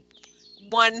like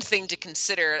one thing to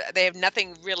consider. They have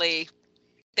nothing really.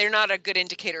 They're not a good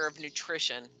indicator of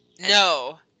nutrition and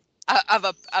No. of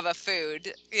a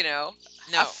food. A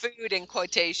No. food in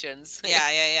quotations. Yeah,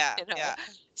 yeah, yeah, you know. yeah.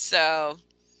 So,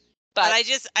 But but I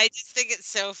just think it's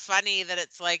so funny that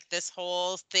it's like this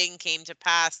whole thing came to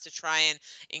pass to try and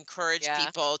encourage yeah,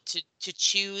 people to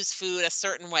choose food a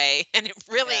certain way, and it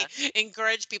really yeah.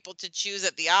 encouraged people to choose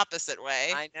it the opposite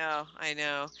way. I know.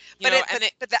 You But know, and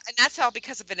it and that's all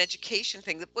because of an education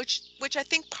thing, which I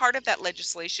think part of that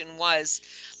legislation was,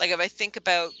 like, if I think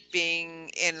about being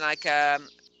in like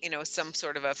some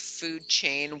sort of a food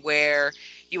chain where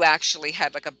you actually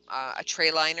had like a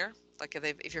tray liner, like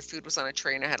if your food was on a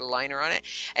tray and it had a liner on it,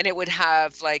 and it would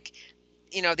have like,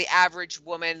 the average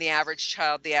woman, the average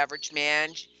child, the average man,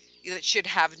 it should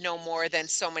have no more than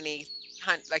so many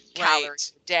like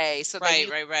calories right. a day. So then Right,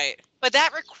 right, right. but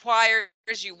that requires you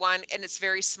one, and it's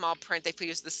very small print. They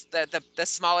use the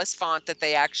smallest font that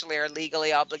they actually are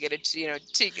legally obligated to,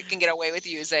 can get away with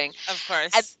using. Of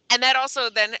And course. and that also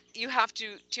then you have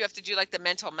to do like the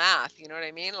mental math, you know what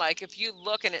I mean? Like if you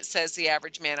look and it says the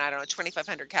average man, I don't know,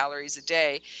 2,500 calories a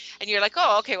day, and you're like,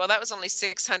 oh, okay, well that was only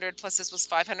 600 plus this was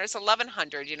 500, it's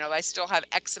 1,100. I still have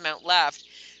X amount left.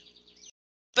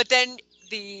 But then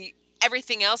the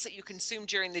everything else that you consume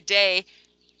during the day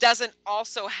doesn't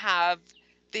also have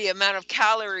the amount of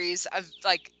calories of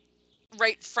like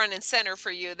right front and center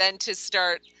for you then to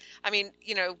start. I mean,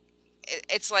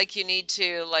 it's like you need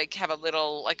to like have a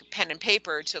little like pen and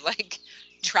paper to like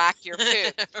track your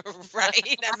food.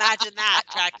 Right? Imagine that.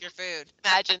 Track your food.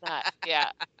 Imagine that.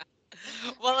 Yeah.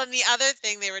 Well, and the other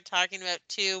thing they were talking about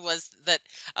too was that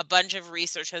a bunch of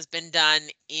research has been done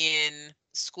in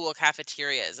school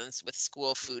cafeterias and with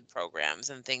school food programs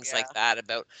and things like Yeah. that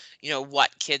about,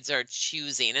 what kids are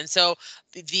choosing. And so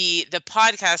the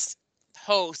podcast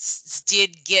hosts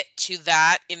did get to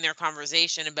that in their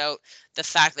conversation about the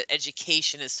fact that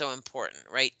education is so important,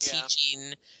 right? Yeah.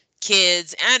 Teaching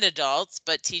kids and adults,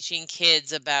 but teaching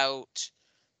kids about,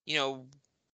 you know,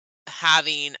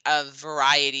 having a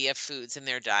variety of foods in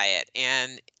their diet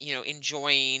and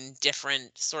enjoying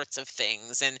different sorts of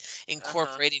things and Uh-huh.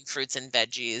 incorporating fruits and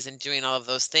veggies and doing all of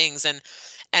those things. And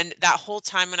that whole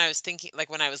time when I was thinking, like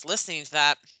when I was listening to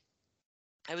that,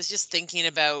 I was just thinking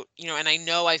about, and I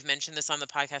know I've mentioned this on the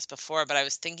podcast before, but I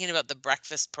was thinking about the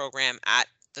breakfast program at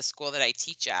the school that I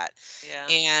teach at. Yeah.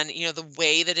 And the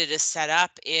way that it is set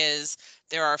up is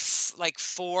there are like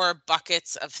 4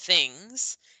 buckets of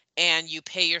things, and you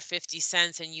pay your 50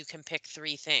 cents and you can pick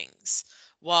 3 things.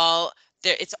 Well,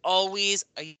 it's always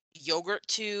a yogurt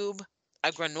tube,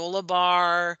 a granola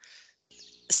bar,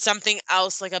 something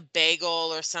else like a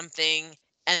bagel or something,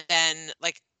 and then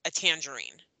like a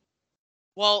tangerine.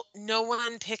 Well, no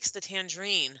one picks the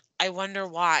tangerine. I wonder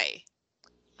why.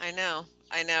 I know.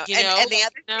 I know. And Like the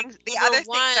number other things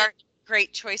one, aren't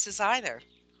great choices either.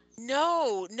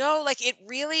 no, no, like it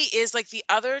really is like the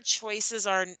other choices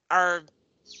are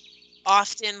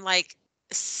often like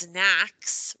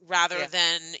snacks rather Yeah.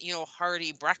 than,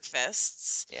 hearty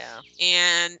breakfasts. Yeah.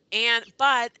 And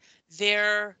but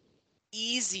they're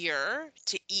easier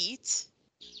to eat.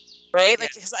 Right? Yeah.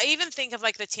 Like, because I even think of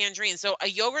like the tangerine. So a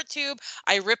yogurt tube,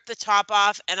 I rip the top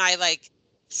off and I like, you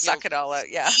know, Suck it all out.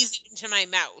 Yeah. squeeze it into my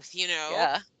mouth.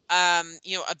 Yeah.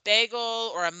 A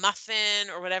bagel or a muffin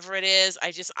or whatever it is,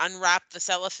 I just unwrap the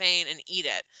cellophane and eat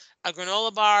it. A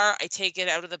granola bar, I take it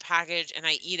out of the package and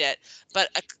I eat it. But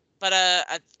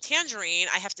a tangerine,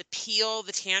 I have to peel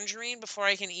the tangerine before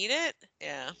I can eat it.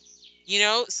 Yeah.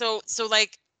 So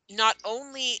like not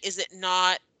only is it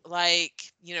not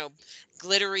like,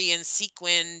 glittery and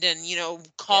sequined and, Yeah.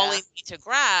 calling me to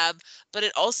grab, but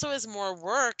it also is more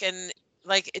work. And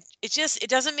like it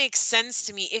doesn't make sense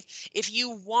to me. If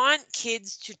you want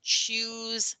kids to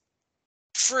choose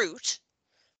fruit,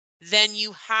 then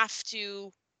you have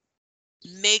to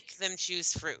make them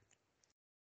choose fruit.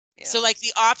 Yeah. So like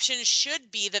the option should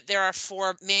be that there are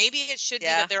 4, maybe it should be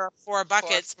that Yeah. there are 4 For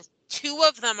buckets, 2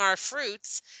 of them are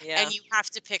fruits, yeah. and you have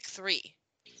to pick 3.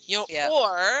 Yeah.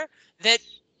 Or that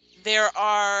there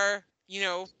are,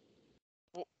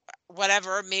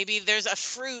 whatever, maybe there's a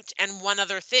fruit and one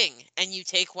other thing and you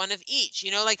take one of each,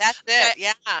 like That's I, it.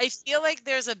 Yeah. I feel like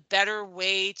there's a better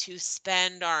way to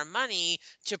spend our money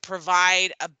to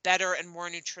provide a better and more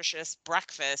nutritious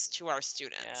breakfast to our Yeah.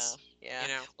 students, Yeah. you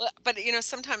know. Well, but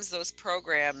sometimes those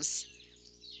programs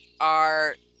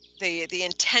are the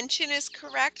intention is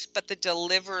correct, but the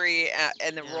delivery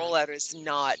and the Yeah. rollout is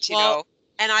not, Well,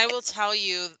 and I will tell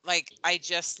you, like, I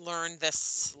just learned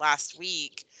this last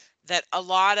week that a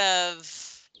lot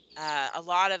of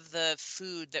the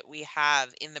food that we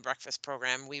have in the breakfast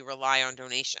program, we rely on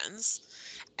donations.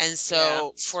 And Yeah.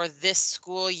 so for this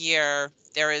school year,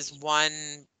 there is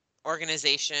one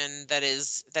organization that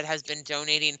has been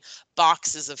donating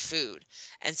boxes of food.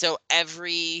 And so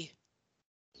every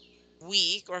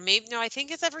week, or maybe no, I think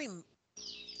it's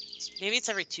maybe it's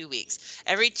every 2 weeks.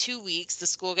 Every 2 weeks, the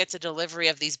school gets a delivery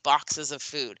of these boxes of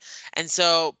food. And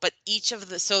so, but each of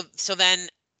the, so then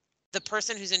the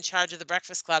person who's in charge of the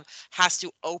breakfast club has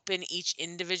to open each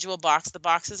individual box. The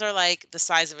boxes are like the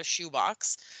size of a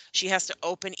shoebox. She has to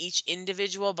open each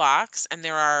individual box, and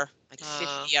there are like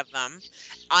Uh, 50 of them,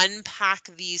 unpack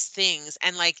these things,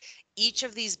 and like each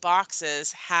of these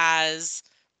boxes has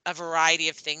a variety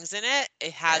of things in it.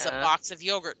 It has a yeah. box of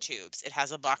yogurt tubes. It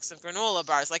has a box of granola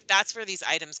bars. Like that's where these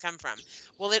items come from.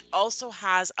 Well, it also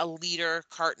has a liter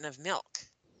carton of milk.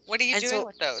 What are you And doing so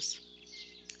with those?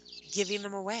 giving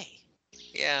them away.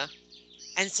 Yeah.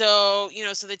 And so,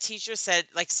 so the teacher said,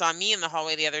 like, saw me in the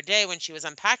hallway the other day when she was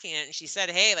unpacking it, and she said,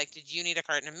 "Hey, like, did you need a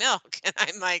carton of milk?" And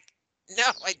I'm like, "No,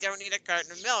 I don't need a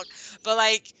carton of milk." But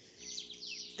like,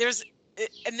 there's,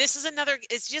 and this is another,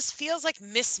 it just feels like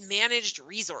mismanaged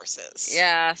resources.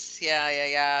 Yes. Yeah. Yeah.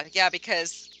 Yeah. Yeah.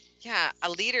 Because yeah, a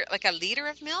liter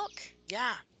of milk.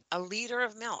 Yeah, a liter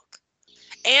of milk.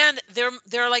 And there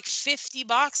are like 50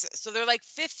 boxes. So there are like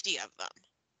 50 of them.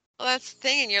 Well, that's the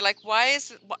thing, and you're like, why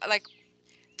is it like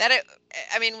that it,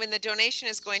 I mean, when the donation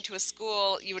is going to a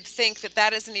school, you would think that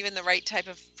that isn't even the right type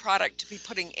of product to be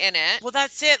putting in it. Well,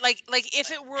 that's it. Like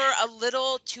if it were a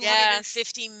little Yes,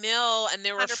 250 mil and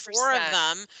there were four of 100%,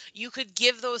 them, you could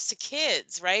give those to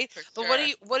kids, right? for But sure.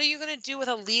 what are you going to do with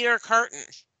a liter carton?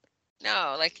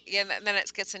 No, like, yeah, and then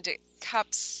it gets into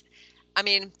cups. I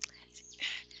mean,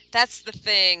 that's the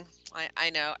thing. I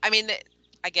know. I mean,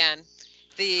 again,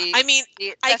 the I mean,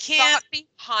 I the can't. thought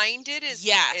behind it is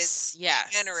Yes,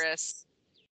 yes. generous.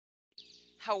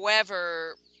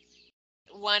 However,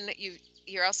 one,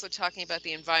 you're also talking about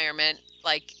the environment.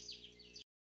 Like,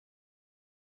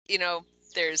 you know,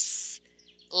 there's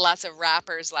lots of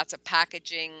wrappers, lots of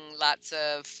packaging, lots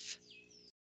of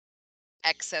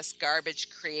excess garbage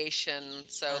creation.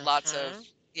 So lots of, Uh-huh.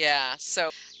 yeah. So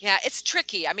yeah, it's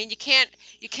tricky. I mean, you can't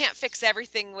fix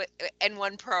everything in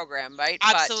one program, right?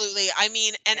 But Absolutely. I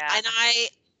mean, yeah,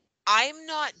 I'm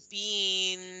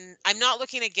not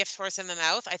looking a gift horse in the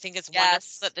mouth. I think it's wonderful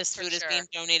yes, that this for food is sure. being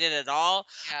donated at all.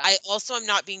 Yeah. I also am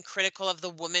not being critical of the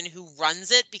woman who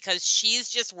runs it because she's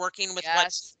just working with what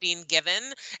she's Yes. being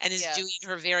given and is doing Yes.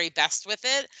 her very best with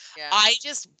it. Yeah. I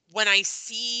just, when I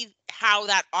see how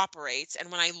that operates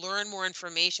and when I learn more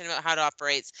information about how it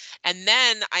operates, and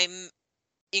then I'm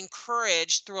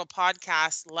encouraged through a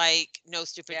podcast like No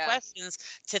Stupid Yeah. Questions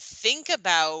to think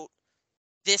about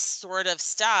this sort of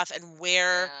stuff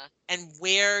Yeah. and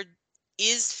where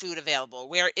is food available,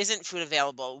 where isn't food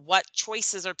available, what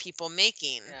choices are people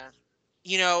making, Yeah.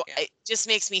 Yeah. it just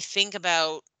makes me think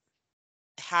about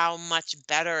how much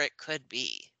better it could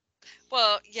be.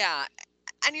 Well, yeah.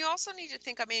 And you also need to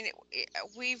think, I mean,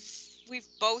 we've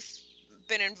both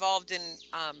been involved in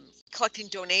collecting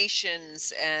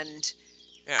donations and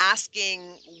Yeah,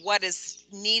 asking what is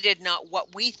needed, not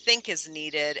what we think is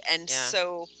needed. And yeah,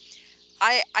 so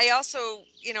I also,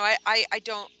 I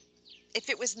don't, if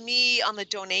it was me on the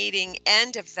donating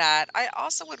end of that, I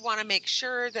also would want to make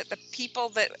sure that the people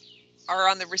that are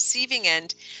on the receiving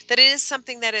end, that it is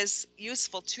something that is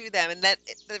useful to them and that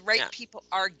the right yeah, people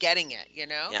are getting it,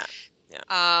 yeah, yeah,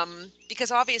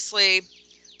 because obviously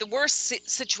the worst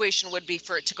situation would be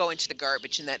for it to go into the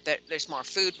garbage and that there's more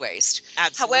food waste.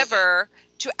 absolutely. However,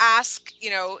 to ask,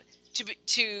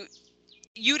 to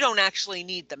you don't actually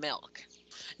need the milk,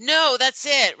 No, that's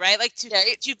it, right? Like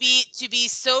right? to be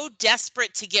so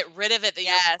desperate to get rid of it that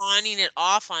you're pawning Yes. it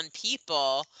off on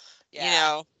people, you Yeah.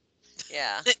 know,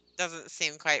 Yeah. it doesn't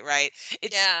seem quite right.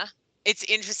 It's Yeah. it's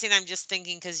interesting. I'm just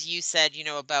thinking because you said,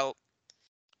 about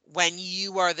when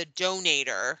you are the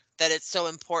donator, that it's so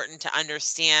important to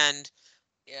understand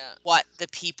Yeah. what the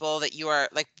people that you are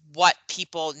like, what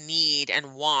people need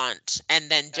and want, and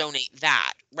then Yeah. donate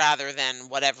that rather than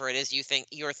whatever it is you think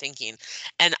you're thinking.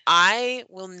 And I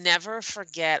will never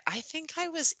forget, I think I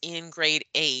was in grade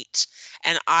 8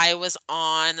 and I was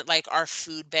on like our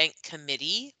food bank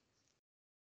committee,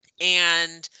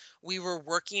 and we were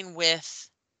working with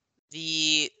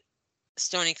the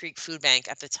Stony Creek Food Bank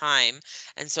at the time.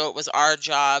 And so it was our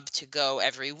job to go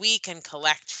every week and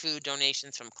collect food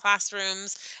donations from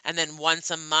classrooms. And then once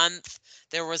a month,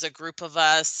 there was a group of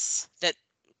us that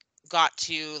got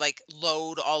to like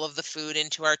load all of the food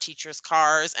into our teachers'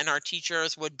 cars, and our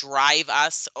teachers would drive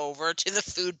us over to the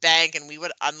food bank and we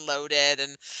would unload it.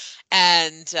 And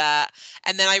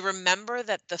then I remember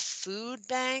that the food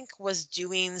bank was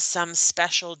doing some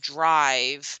special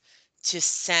drive to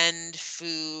send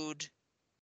food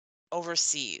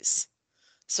overseas.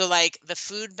 So like the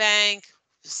food bank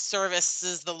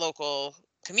services the local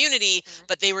community, Mhm.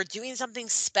 but they were doing something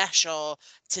special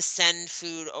to send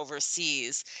food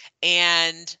overseas.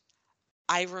 And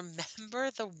I remember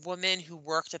the woman who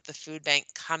worked at the food bank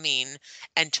coming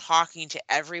and talking to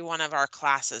every one of our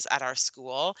classes at our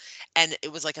school. And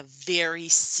it was like a very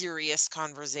serious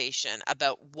conversation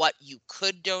about what you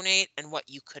could donate and what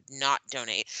you could not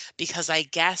donate. Because I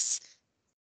guess,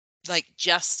 like,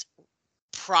 just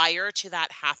prior to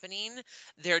that happening,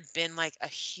 there'd been like a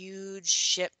huge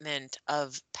shipment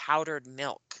of powdered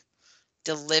milk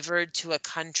delivered to a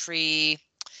country,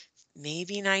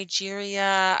 maybe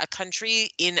Nigeria, a country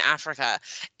in Africa.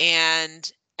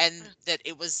 And that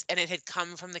it had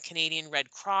come from the Canadian Red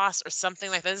Cross or something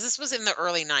like that. This was in the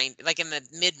early 90s, like in the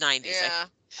mid 90s, I Yeah.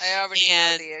 think. I already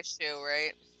know And the issue,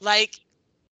 right? like,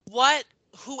 what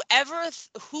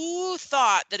who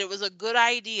thought that it was a good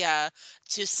idea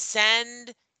to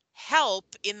send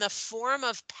help in the form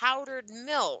of powdered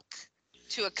milk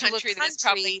To a to a country that is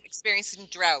probably country? experiencing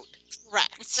drought.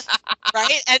 Correct.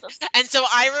 Right? And so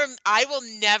I will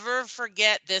never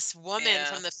forget this woman Yeah.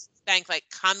 from the food bank like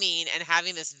coming and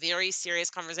having this very serious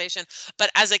conversation.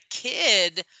 But as a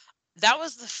kid, that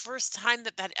was the first time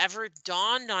that that ever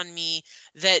dawned on me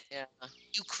that Yeah.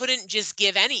 you couldn't just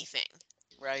give anything.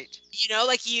 Right.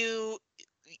 Like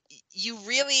you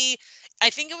really, I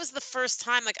think it was the first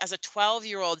time, like as a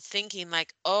 12-year-old, thinking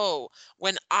like, "Oh,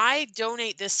 when I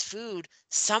donate this food,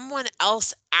 someone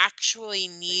else actually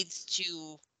needs Please.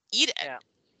 to eat it." Yeah.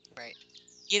 Right.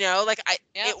 Like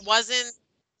Yeah. it wasn't,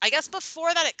 I guess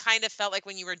before that it kind of felt like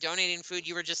when you were donating food,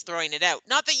 you were just throwing it out.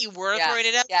 Not that you were Yeah. throwing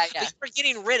it out, Yeah. but Yeah. you were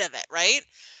getting rid of it, right?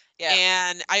 Yeah.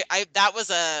 And I that was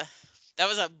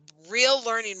a real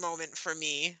learning moment for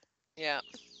me. Yeah.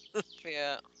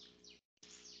 Yeah.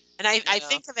 And I Yeah.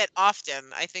 think of it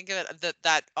often. I think of it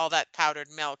that all that powdered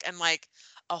milk and like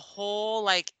a whole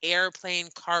like airplane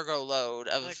cargo load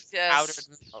Like, of powdered yes.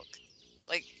 milk.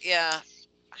 Like, yeah.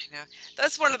 I know.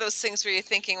 That's one of those things where you're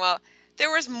thinking, well,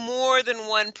 there was more than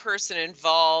one person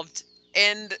involved,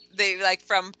 and they like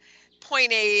from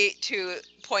point A to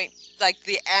point like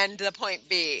the end, the point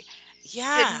B.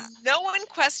 Did Yeah, no one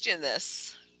question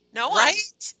this? No one.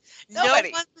 right? No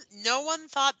Nobody. one no one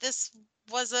thought this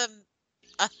was a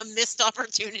missed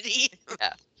opportunity.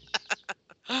 Yeah.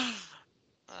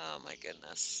 Oh my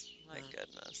goodness. My Mm.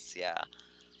 goodness. Yeah.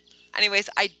 Anyways,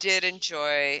 I did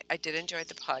enjoy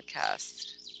the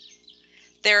podcast.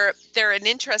 They're an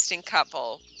interesting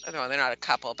couple. No, they're not a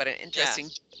couple, but an Yeah. interesting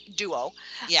duo.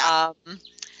 Yeah, Um,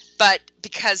 but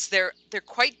because they're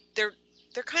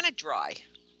kind of dry,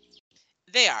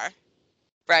 they are.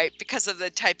 right? Because of the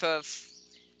type of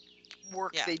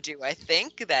work Yeah. they do. I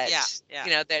think Yeah. that Yeah.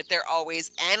 they're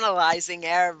always analyzing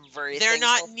They're everything.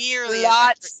 not So nearly as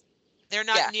lots, they're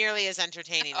not yeah, nearly as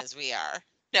entertaining as we are.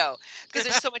 no, because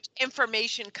there's so much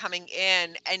information coming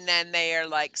in, and then they are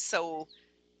like so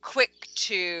quick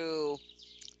to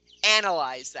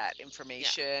analyze that Yeah.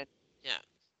 information, Yeah.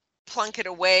 plunk it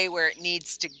away where it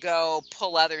needs to go,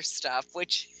 pull other stuff,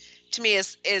 which to me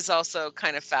is also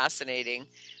kind of fascinating.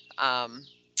 Um,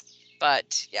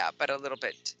 but yeah, but a little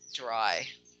bit dry.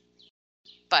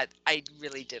 But I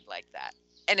really did like that.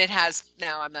 And it Yeah. has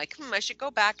now I'm like, I should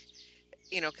go back,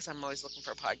 because I'm always looking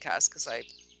for a podcast because I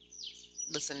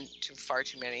listen to far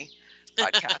too many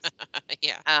podcasts.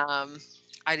 Yeah. Um,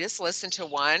 I just listened to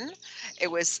one. It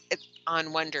on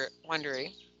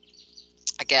Wondery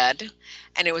again,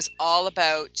 and it was all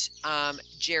about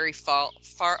Jerry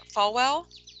Falwell.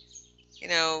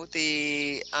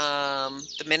 The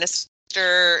minister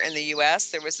in the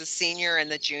U.S. There was a senior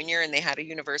and the junior, and they had a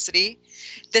university.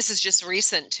 This is just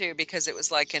recent too, because it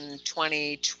was like in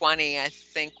 2020, I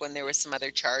think, when there was some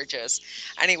other charges.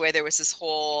 Anyway, there was this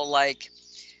whole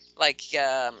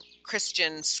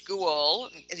Christian school,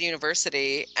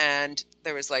 university, and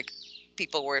there was like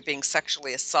people were being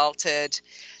sexually assaulted.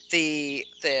 The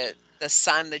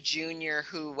son, the junior,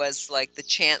 who was like the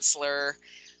chancellor,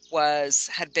 was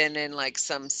had been in like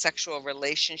some sexual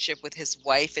relationship with his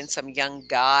wife and some young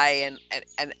guy, and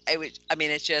I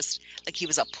mean, it's just like he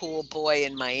was a pool boy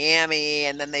in Miami,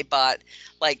 and then they bought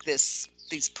like these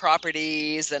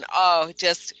properties, and oh,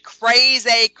 just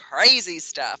crazy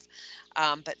stuff.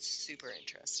 But super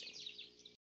interesting.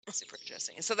 Super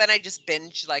interesting. And so then I just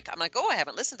binge, like, I'm like, oh, I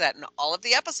haven't listened to that. And all of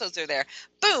the episodes are there.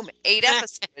 Boom, 8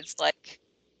 episodes, like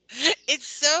It's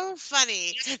so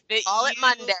funny that all at you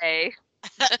Monday.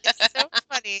 it's so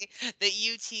funny that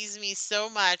you tease me so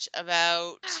much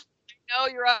about No,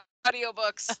 your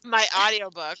audiobooks. my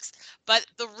audiobooks, but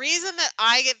the reason that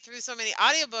I get through so many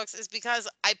audiobooks is because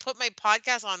I put my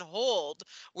podcast on hold,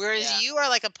 whereas Yeah, you are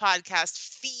like a podcast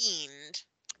fiend.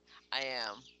 I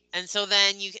am. And so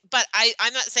then but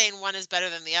I'm not saying one is better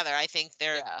than the other. I think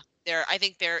Yeah,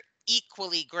 they're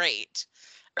equally great.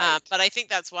 right. But I think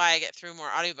that's why I get through more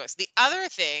audiobooks. The other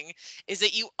thing is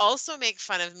that you also make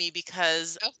fun of me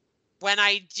because Oh, when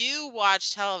I do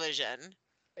watch television,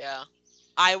 yeah.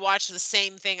 I watch the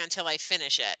same thing until I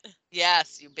finish it,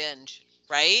 Yes, you binge.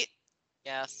 right?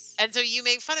 Yes, And so you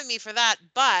make fun of me for that,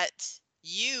 but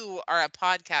you are a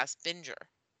podcast binger.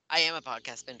 I am a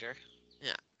podcast binger.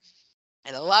 Yeah.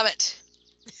 And I love it.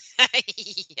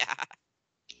 Yeah.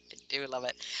 I do love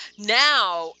it.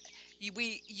 Now,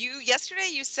 yesterday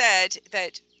you said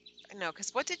that no,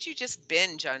 because what did you just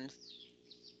binge on?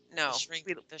 The No, shrink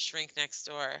the shrink next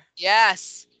door.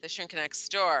 yes, The Shrink Next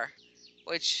Door,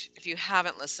 which if you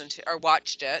haven't listened to or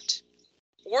watched it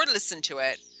or listened to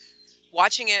it,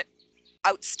 watching it,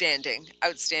 outstanding,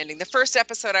 outstanding. The first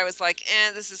episode, I was like,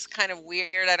 this is kind of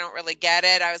weird. I don't really get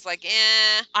it. I was like,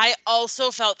 I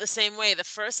also felt the same way. The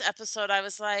first episode, I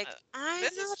was like, uh, I'm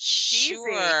this not is cheesy.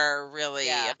 sure really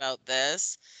Yeah, about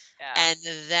this. yeah, And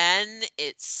then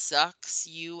it sucks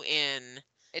you in,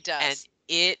 it and does.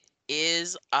 it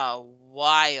is a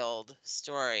wild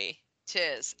story.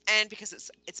 Tis, and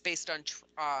because it's based on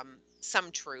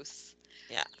some truth,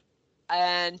 Yeah.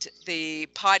 and the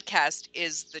podcast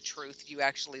is the truth. You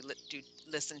actually do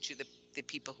listen to the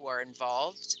people who are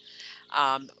involved,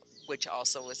 um, which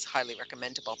also is highly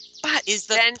recommendable. But Is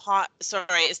the then,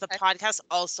 is the okay, podcast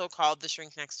also called The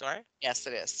Shrink Next Door? yes,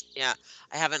 it is. Yeah.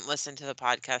 I haven't listened to the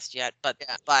podcast yet,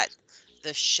 Yeah, but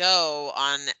the show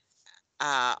on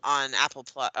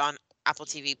Apple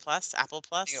TV Plus, Apple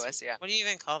I think it Plus. was. Yeah, What do you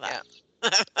even call that? yeah.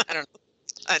 I don't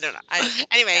I don't know. know.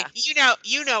 Anyway, Yeah,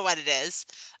 you know what it is.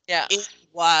 yeah. It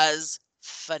was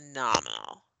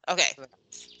phenomenal. Okay.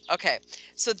 Okay.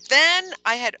 So then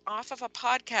I had off of a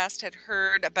podcast had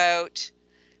heard about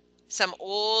some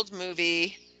old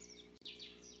movie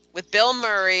with Bill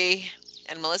Murray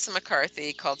and Melissa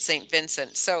McCarthy called St.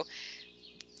 Vincent. So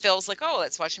Phil's like, "Oh,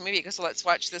 let's watch a movie." He goes, "So let's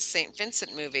watch this St.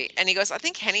 Vincent movie." And he goes, "I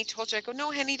think Henny told you." I go,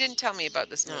 "No, Henny didn't tell me about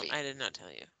this No, movie." I did not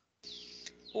tell you.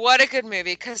 What a good movie,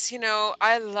 because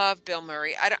I love Bill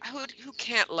Murray. I don't, who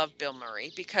can't love Bill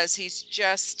Murray, because he's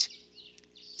just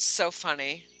so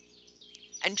funny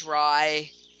and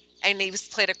dry, and he was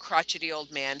played a crotchety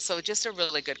old man, so just a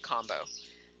really good combo.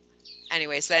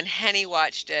 Anyways, then Henny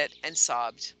watched it and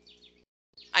sobbed.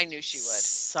 I knew she would.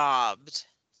 Sobbed.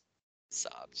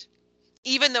 Sobbed.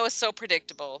 Even though it's so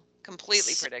predictable,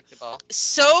 completely S- predictable.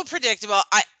 So predictable.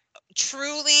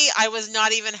 I was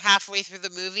not even halfway through the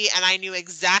movie and I knew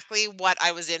exactly what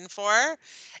I was in for.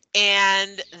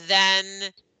 And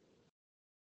then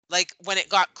like when it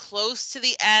got close to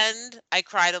the end, I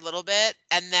cried a little bit.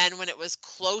 And then when it was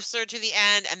closer to the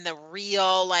end and the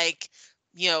real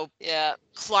Yeah.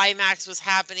 climax was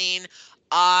happening,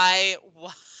 I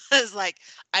was like,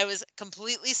 I was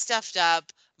completely stuffed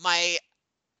up. My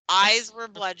eyes were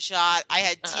bloodshot. I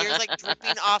had tears like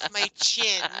dripping off my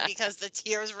chin because the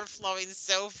tears were flowing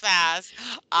so fast.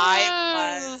 I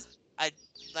was a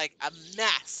a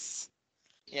mess.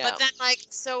 But Yeah, then like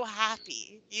so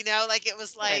happy, like it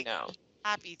was I like know.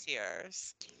 happy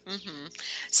tears.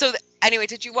 So anyway,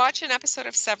 did you watch an episode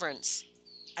of Severance?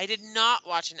 I did not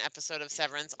watch an episode of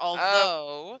Severance, Oh,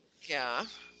 although yeah.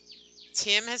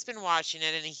 Tim has been watching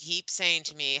it and he keeps saying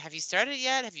to me, "Have you started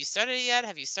yet? Have you started it yet?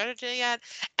 Have you started it yet?"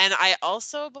 And I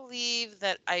also believe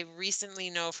that I recently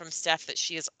know from Steph that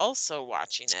she is also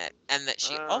watching it and that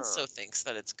she Oh, also thinks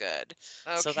that it's good.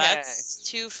 So okay. that's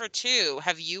 2 for 2.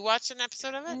 Have you watched an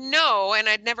episode of it? No, and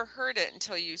I'd never heard it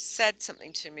until you said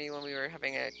something to me when we were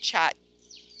having a chat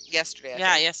yesterday, I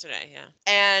Yeah, think. yesterday, yeah.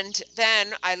 And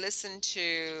then I listened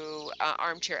to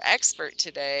Armchair Expert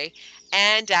today,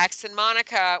 and Dax and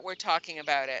Monica were talking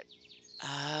about it.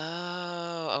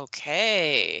 Oh,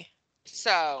 okay.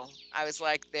 So I was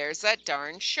like, there's that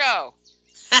darn show.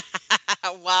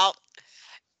 Well,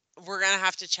 we're gonna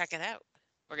have to check it out.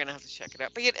 We're gonna have to check it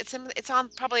out. But it's on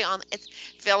probably on it's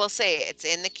Phil will say it's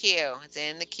in the queue. It's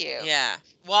in the queue. Yeah.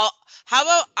 Well, how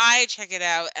about I check it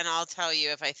out and I'll tell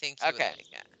you if I think you would Okay. like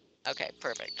it. Okay,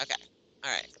 perfect. Okay.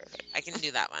 All right. Perfect. I can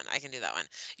do that one. I can do that one.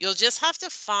 You'll just have to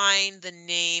find the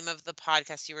name of the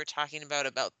podcast you were talking about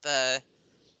the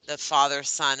father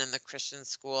son and the Christian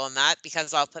school and that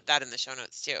because I'll put that in the show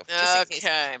notes too.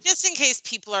 Okay. Just in case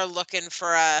people are looking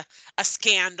for a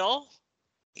scandal.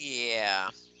 Yeah.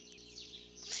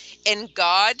 In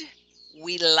God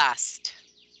we lust.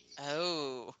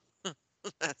 Oh,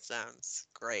 that sounds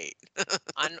great.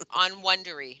 On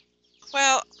Wondery.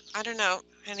 Well, I don't know.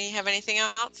 Honey, have anything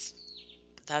else?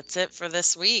 That's it for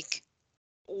this week.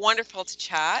 Wonderful to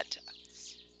chat.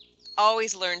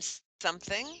 Always learn something.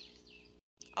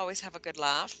 Always have a good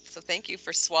laugh. So thank you for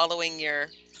swallowing your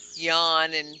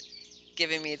yawn and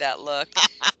giving me that look.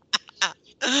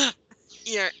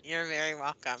 You're very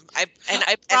welcome. I And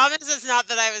I and promise it's not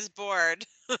that I was bored.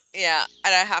 yeah,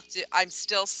 and I'm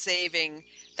still saving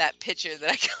that picture that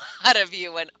I got of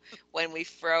you when we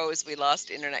froze. We lost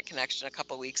internet connection a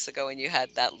couple weeks ago, and you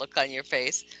had that look on your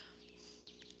face.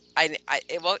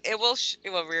 It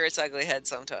will rear its ugly head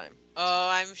sometime. Oh,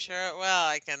 I'm sure it will.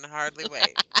 I can hardly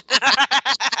wait.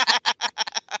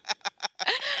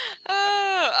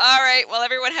 Oh, all right. Well,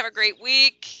 everyone, have a great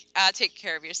week. Take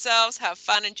care of yourselves. Have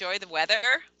fun. Enjoy the weather,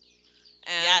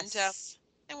 and Yes.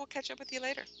 we'll catch up with you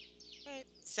later. Right.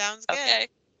 Sounds good. Okay.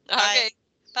 Bye. Okay.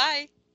 Bye.